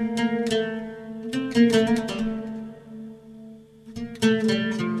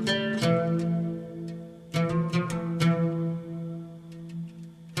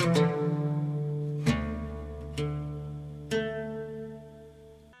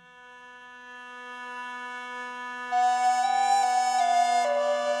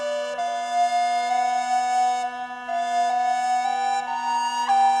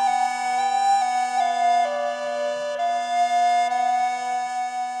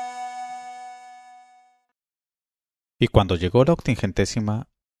 Y cuando llegó la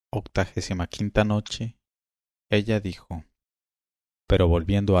 85ª noche, ella dijo: pero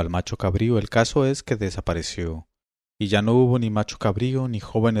volviendo al macho cabrío, el caso es que desapareció, y ya no hubo ni macho cabrío, ni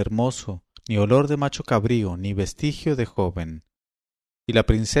joven hermoso, ni olor de macho cabrío, ni vestigio de joven. Y la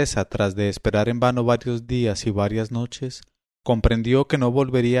princesa, tras de esperar en vano varios días y varias noches, comprendió que no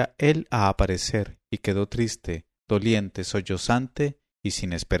volvería él a aparecer, y quedó triste, doliente, sollozante y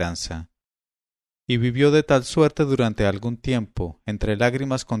sin esperanza. Y vivió de tal suerte durante algún tiempo, entre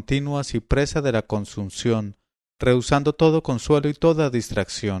lágrimas continuas y presa de la consunción, rehusando todo consuelo y toda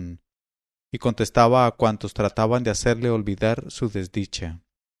distracción. y contestaba a cuantos trataban de hacerle olvidar su desdicha.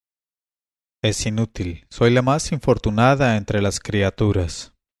 Es inútil, soy la más infortunada entre las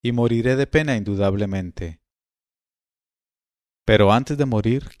criaturas, y moriré de pena indudablemente. Pero antes de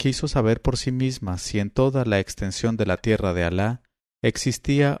morir quiso saber por sí misma si en toda la extensión de la tierra de Alá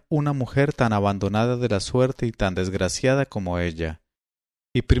existía una mujer tan abandonada de la suerte y tan desgraciada como ella,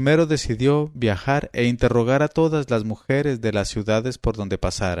 y primero decidió viajar e interrogar a todas las mujeres de las ciudades por donde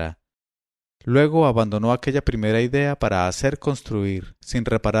pasara. Luego abandonó aquella primera idea para hacer construir, sin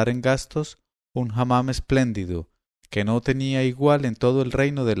reparar en gastos, un hammam espléndido, que no tenía igual en todo el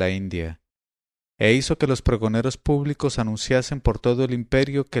reino de la India, e hizo que los pregoneros públicos anunciasen por todo el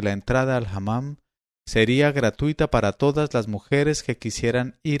imperio que la entrada al hammam sería gratuita para todas las mujeres que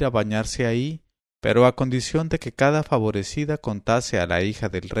quisieran ir a bañarse ahí, pero a condición de que cada favorecida contase a la hija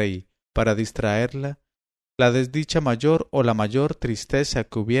del rey, para distraerla, la desdicha mayor o la mayor tristeza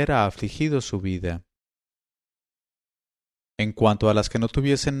que hubiera afligido su vida. En cuanto a las que no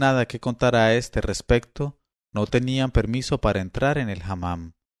tuviesen nada que contar a este respecto, no tenían permiso para entrar en el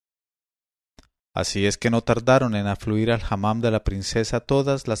hammam. Así es que no tardaron en afluir al hammam de la princesa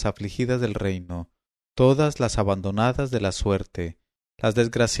todas las afligidas del reino, todas las abandonadas de la suerte, las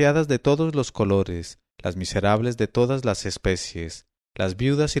desgraciadas de todos los colores, las miserables de todas las especies, las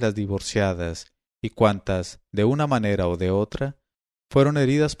viudas y las divorciadas, y cuantas, de una manera o de otra, fueron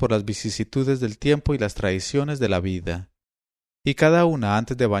heridas por las vicisitudes del tiempo y las traiciones de la vida. Y cada una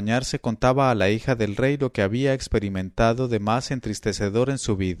antes de bañarse contaba a la hija del rey lo que había experimentado de más entristecedor en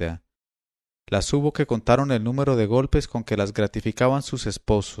su vida. Las hubo que contaron el número de golpes con que las gratificaban sus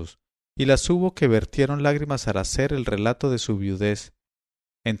esposos, y las hubo que vertieron lágrimas al hacer el relato de su viudez,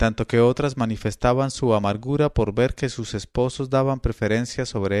 en tanto que otras manifestaban su amargura por ver que sus esposos daban preferencia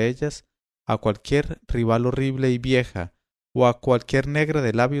sobre ellas a cualquier rival horrible y vieja, o a cualquier negra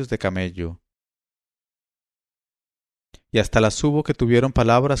de labios de camello. Y hasta las hubo que tuvieron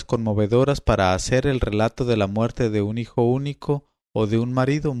palabras conmovedoras para hacer el relato de la muerte de un hijo único o de un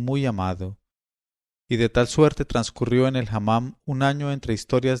marido muy amado. Y de tal suerte transcurrió en el hammam un año entre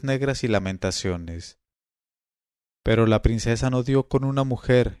historias negras y lamentaciones. Pero la princesa no dio con una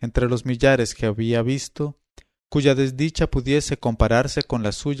mujer entre los millares que había visto, cuya desdicha pudiese compararse con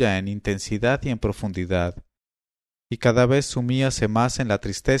la suya en intensidad y en profundidad, y cada vez sumíase más en la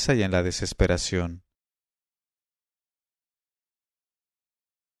tristeza y en la desesperación.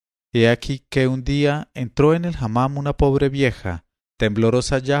 He aquí que un día entró en el hammam una pobre vieja,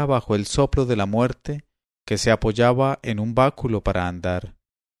 temblorosa ya bajo el soplo de la muerte, que se apoyaba en un báculo para andar,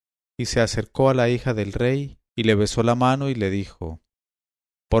 y se acercó a la hija del rey, y le besó la mano y le dijo: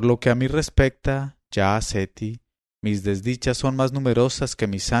 «Por lo que a mí respecta, ya Seti, mis desdichas son más numerosas que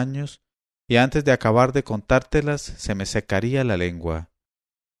mis años, y antes de acabar de contártelas se me secaría la lengua.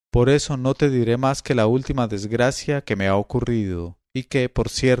 Por eso no te diré más que la última desgracia que me ha ocurrido, y que, por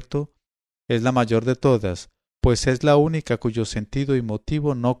cierto, es la mayor de todas, pues es la única cuyo sentido y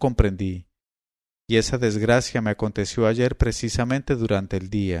motivo no comprendí. Y esa desgracia me aconteció ayer precisamente durante el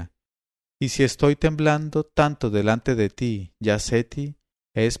día. Y si estoy temblando tanto delante de ti, ya Seti,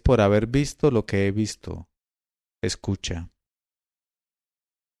 es por haber visto lo que he visto. Escucha.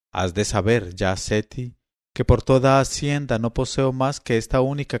 Has de saber, ya Seti, que por toda Hacienda no poseo más que esta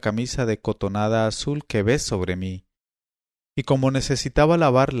única camisa de cotonada azul que ves sobre mí. Y como necesitaba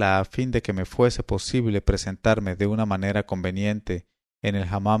lavarla a fin de que me fuese posible presentarme de una manera conveniente en el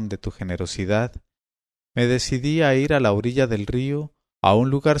hammam de tu generosidad, me decidí a ir a la orilla del río, a un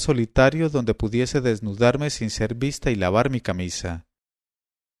lugar solitario donde pudiese desnudarme sin ser vista y lavar mi camisa.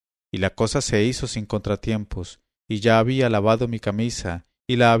 Y la cosa se hizo sin contratiempos, y ya había lavado mi camisa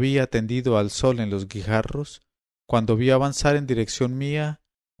y la había tendido al sol en los guijarros, cuando vi avanzar en dirección mía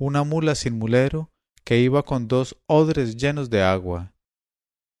una mula sin mulero que iba con 2 odres llenos de agua.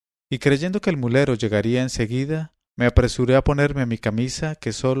 Y creyendo que el mulero llegaría enseguida, me apresuré a ponerme mi camisa,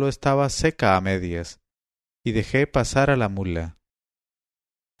 que sólo estaba seca a medias, y dejé pasar a la mula.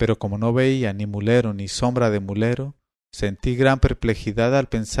 Pero como no veía ni mulero ni sombra de mulero, sentí gran perplejidad al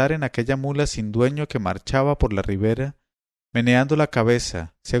pensar en aquella mula sin dueño que marchaba por la ribera, meneando la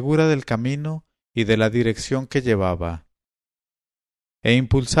cabeza, segura del camino y de la dirección que llevaba. E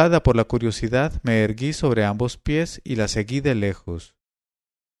impulsada por la curiosidad me erguí sobre ambos pies y la seguí de lejos.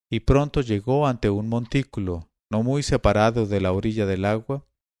 Y pronto llegó ante un montículo, no muy separado de la orilla del agua,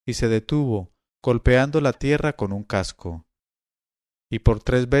 y se detuvo, golpeando la tierra con un casco. Y por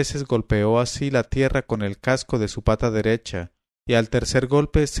 3 veces golpeó así la tierra con el casco de su pata derecha, y al tercer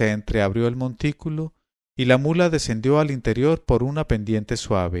golpe se entreabrió el montículo, y la mula descendió al interior por una pendiente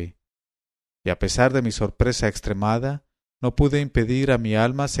suave. Y a pesar de mi sorpresa extremada, no pude impedir a mi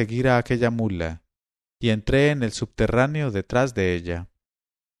alma seguir a aquella mula, y entré en el subterráneo detrás de ella.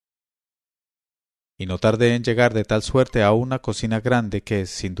 Y no tardé en llegar de tal suerte a una cocina grande que,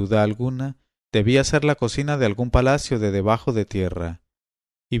 sin duda alguna, debía ser la cocina de algún palacio de debajo de tierra,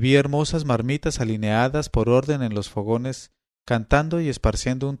 y vi hermosas marmitas alineadas por orden en los fogones, cantando y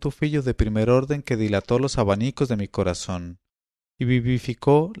esparciendo un tufillo de primer orden que dilató los abanicos de mi corazón, y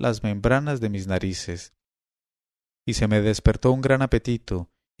vivificó las membranas de mis narices. Y se me despertó un gran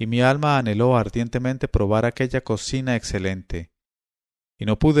apetito, y mi alma anheló ardientemente probar aquella cocina excelente, y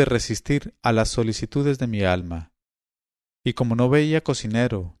no pude resistir a las solicitudes de mi alma. Y como no veía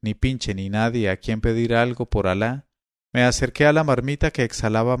cocinero, ni pinche, ni nadie a quien pedir algo por Alá, me acerqué a la marmita que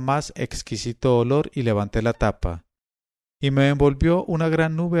exhalaba más exquisito olor y levanté la tapa, y me envolvió una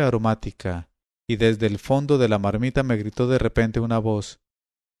gran nube aromática, y desde el fondo de la marmita me gritó de repente una voz: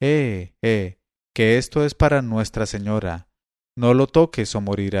 que esto es para Nuestra Señora, no lo toques o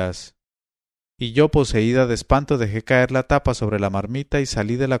morirás. Y yo, poseída de espanto, dejé caer la tapa sobre la marmita y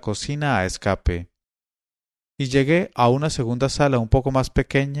salí de la cocina a escape. Y llegué a una segunda sala un poco más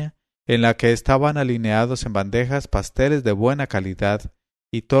pequeña, en la que estaban alineados en bandejas pasteles de buena calidad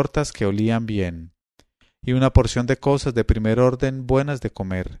y tortas que olían bien, y una porción de cosas de primer orden buenas de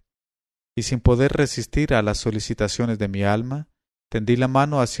comer. Y sin poder resistir a las solicitaciones de mi alma, tendí la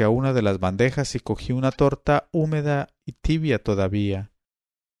mano hacia una de las bandejas y cogí una torta húmeda y tibia todavía.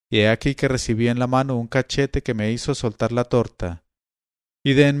 Y he aquí que recibí en la mano un cachete que me hizo soltar la torta,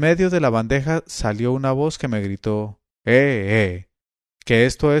 y de en medio de la bandeja salió una voz que me gritó: que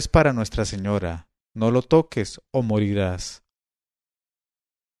esto es para Nuestra Señora, no lo toques o morirás.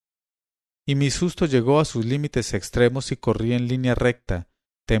 Y mi susto llegó a sus límites extremos y corrí en línea recta,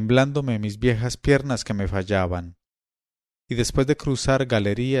 temblándome mis viejas piernas que me fallaban. Y después de cruzar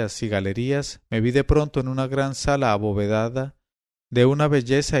galerías y galerías, me vi de pronto en una gran sala abovedada, de una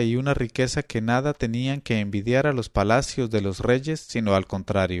belleza y una riqueza que nada tenían que envidiar a los palacios de los reyes, sino al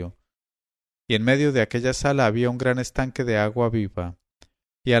contrario. Y en medio de aquella sala había un gran estanque de agua viva,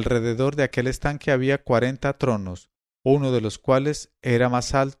 y alrededor de aquel estanque había 40 tronos, uno de los cuales era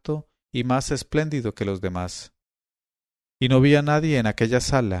más alto y más espléndido que los demás. Y no vi a nadie en aquella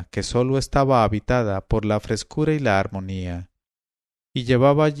sala, que sólo estaba habitada por la frescura y la armonía. Y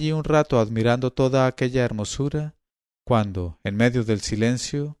llevaba allí un rato admirando toda aquella hermosura, cuando, en medio del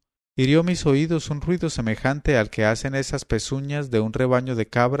silencio, hirió mis oídos un ruido semejante al que hacen esas pezuñas de un rebaño de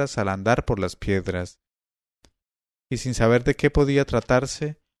cabras al andar por las piedras. Y sin saber de qué podía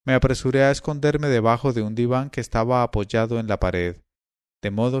tratarse, me apresuré a esconderme debajo de un diván que estaba apoyado en la pared,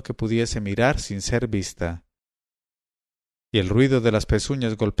 de modo que pudiese mirar sin ser vista. Y el ruido de las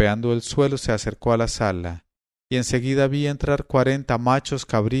pezuñas golpeando el suelo se acercó a la sala, y enseguida vi entrar 40 machos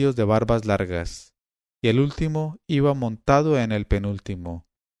cabríos de barbas largas, y el último iba montado en el penúltimo,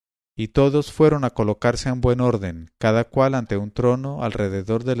 y todos fueron a colocarse en buen orden, cada cual ante un trono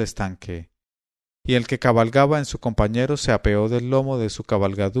alrededor del estanque, y el que cabalgaba en su compañero se apeó del lomo de su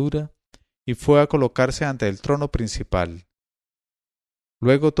cabalgadura, y fue a colocarse ante el trono principal.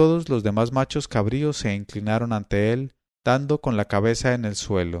 Luego todos los demás machos cabríos se inclinaron ante él, dando con la cabeza en el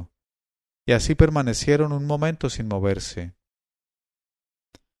suelo, y así permanecieron un momento sin moverse.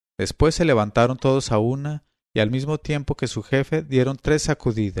 Después se levantaron todos a una, y al mismo tiempo que su jefe dieron 3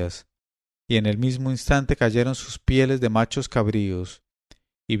 sacudidas, y en el mismo instante cayeron sus pieles de machos cabríos,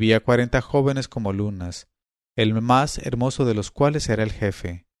 y vi a 40 jóvenes como lunas, el más hermoso de los cuales era el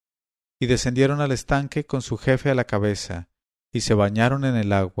jefe, y descendieron al estanque con su jefe a la cabeza, y se bañaron en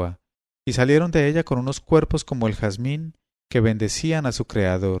el agua, y salieron de ella con unos cuerpos como el jazmín que bendecían a su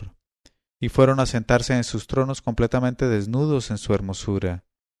Creador, y fueron a sentarse en sus tronos completamente desnudos en su hermosura.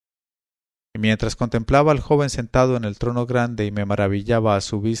 Y mientras contemplaba al joven sentado en el trono grande y me maravillaba a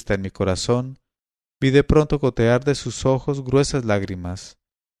su vista en mi corazón, vi de pronto gotear de sus ojos gruesas lágrimas,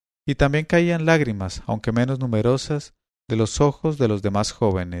 y también caían lágrimas, aunque menos numerosas, de los ojos de los demás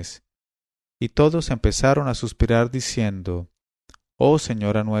jóvenes, y todos empezaron a suspirar diciendo: «Oh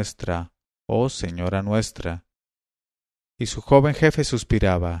Señora nuestra, oh Señora nuestra». Y su joven jefe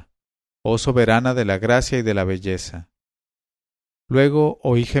suspiraba: «Oh soberana de la gracia y de la belleza». Luego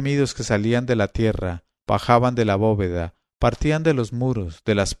oí gemidos que salían de la tierra, bajaban de la bóveda, partían de los muros,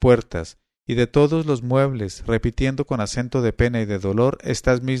 de las puertas y de todos los muebles, repitiendo con acento de pena y de dolor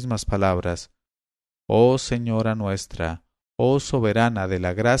estas mismas palabras: «Oh Señora nuestra, oh soberana de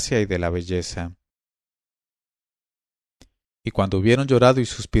la gracia y de la belleza». Y cuando hubieron llorado y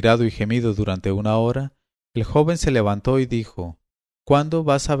suspirado y gemido durante 1 hora, el joven se levantó y dijo: «¿Cuándo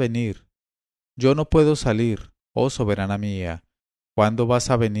vas a venir? Yo no puedo salir, oh soberana mía. ¿Cuándo vas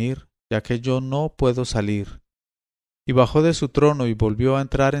a venir, ya que yo no puedo salir?». y bajó de su trono y volvió a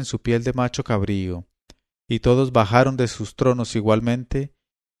entrar en su piel de macho cabrío, y todos bajaron de sus tronos igualmente,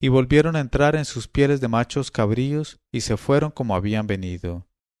 y volvieron a entrar en sus pieles de machos cabríos, y se fueron como habían venido.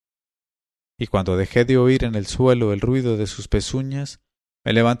 Y cuando dejé de oír en el suelo el ruido de sus pezuñas,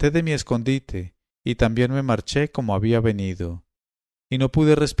 me levanté de mi escondite, y también me marché como había venido, y no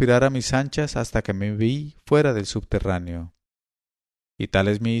pude respirar a mis anchas hasta que me vi fuera del subterráneo. Y tal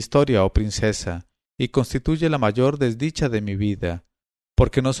es mi historia, oh princesa, y constituye la mayor desdicha de mi vida,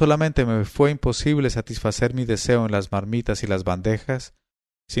 porque no solamente me fue imposible satisfacer mi deseo en las marmitas y las bandejas,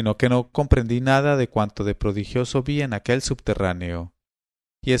 sino que no comprendí nada de cuanto de prodigioso vi en aquel subterráneo,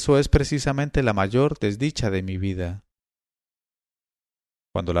 y eso es precisamente la mayor desdicha de mi vida.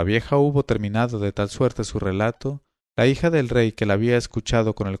 Cuando la vieja hubo terminado de tal suerte su relato, la hija del rey, que la había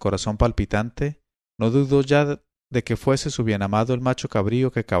escuchado con el corazón palpitante, no dudó ya de que fuese su bienamado el macho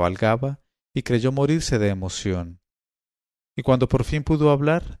cabrío que cabalgaba, y creyó morirse de emoción. Y cuando por fin pudo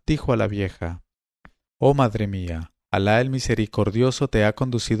hablar, dijo a la vieja: «Oh madre mía, Alá el misericordioso te ha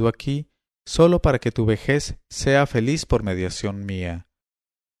conducido aquí sólo para que tu vejez sea feliz por mediación mía.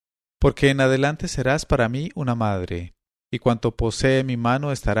 Porque en adelante serás para mí una madre, y cuanto posee mi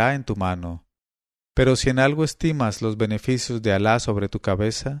mano estará en tu mano. Pero si en algo estimas los beneficios de Alá sobre tu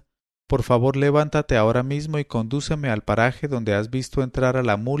cabeza, por favor levántate ahora mismo y condúceme al paraje donde has visto entrar a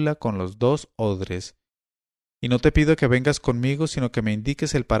la mula con los 2 odres. Y no te pido que vengas conmigo, sino que me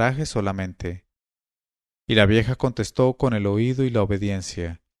indiques el paraje solamente». Y la vieja contestó con el oído y la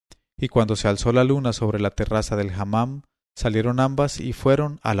obediencia. Y cuando se alzó la luna sobre la terraza del hammam, salieron ambas y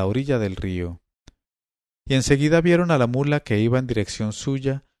fueron a la orilla del río. Y enseguida vieron a la mula que iba en dirección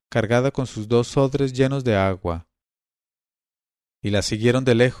suya, cargada con sus 2 odres llenos de agua. Y la siguieron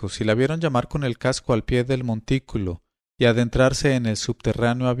de lejos, y la vieron llamar con el casco al pie del montículo, y adentrarse en el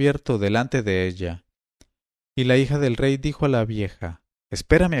subterráneo abierto delante de ella. Y la hija del rey dijo a la vieja: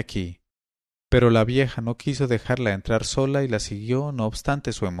 «Espérame aquí». Pero la vieja no quiso dejarla entrar sola y la siguió no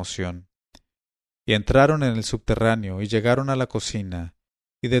obstante su emoción. Y entraron en el subterráneo y llegaron a la cocina,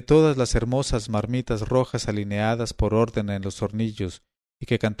 y de todas las hermosas marmitas rojas alineadas por orden en los hornillos y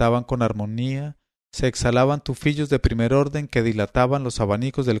que cantaban con armonía, se exhalaban tufillos de primer orden que dilataban los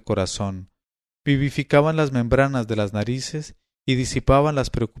abanicos del corazón, vivificaban las membranas de las narices y disipaban las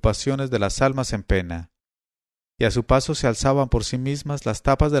preocupaciones de las almas en pena. Y a su paso se alzaban por sí mismas las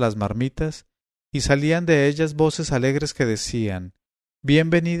tapas de las marmitas, y salían de ellas voces alegres que decían: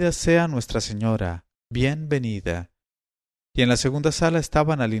 «Bienvenida sea Nuestra Señora, bienvenida». Y en la segunda sala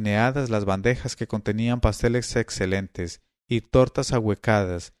estaban alineadas las bandejas que contenían pasteles excelentes y tortas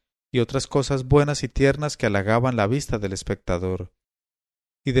ahuecadas y otras cosas buenas y tiernas que halagaban la vista del espectador.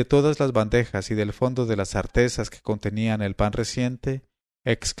 Y de todas las bandejas y del fondo de las artesas que contenían el pan reciente,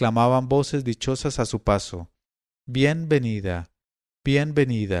 exclamaban voces dichosas a su paso: «Bienvenida,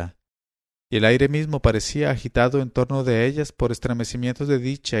 bienvenida». Y el aire mismo parecía agitado en torno de ellas por estremecimientos de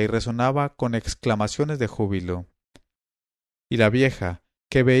dicha y resonaba con exclamaciones de júbilo. Y la vieja,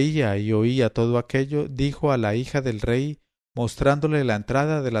 que veía y oía todo aquello, dijo a la hija del rey, mostrándole la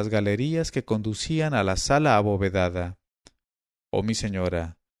entrada de las galerías que conducían a la sala abovedada: «Oh mi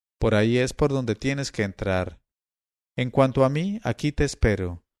señora, por ahí es por donde tienes que entrar. En cuanto a mí, aquí te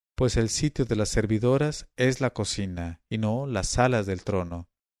espero, pues el sitio de las servidoras es la cocina, y no las salas del trono».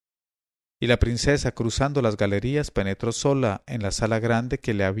 Y la princesa, cruzando las galerías, penetró sola en la sala grande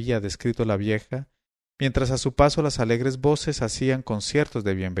que le había descrito la vieja, mientras a su paso las alegres voces hacían conciertos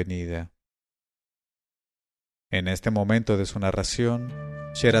de bienvenida. En este momento de su narración,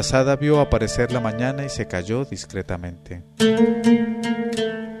 Sherazada vio aparecer la mañana y se calló discretamente.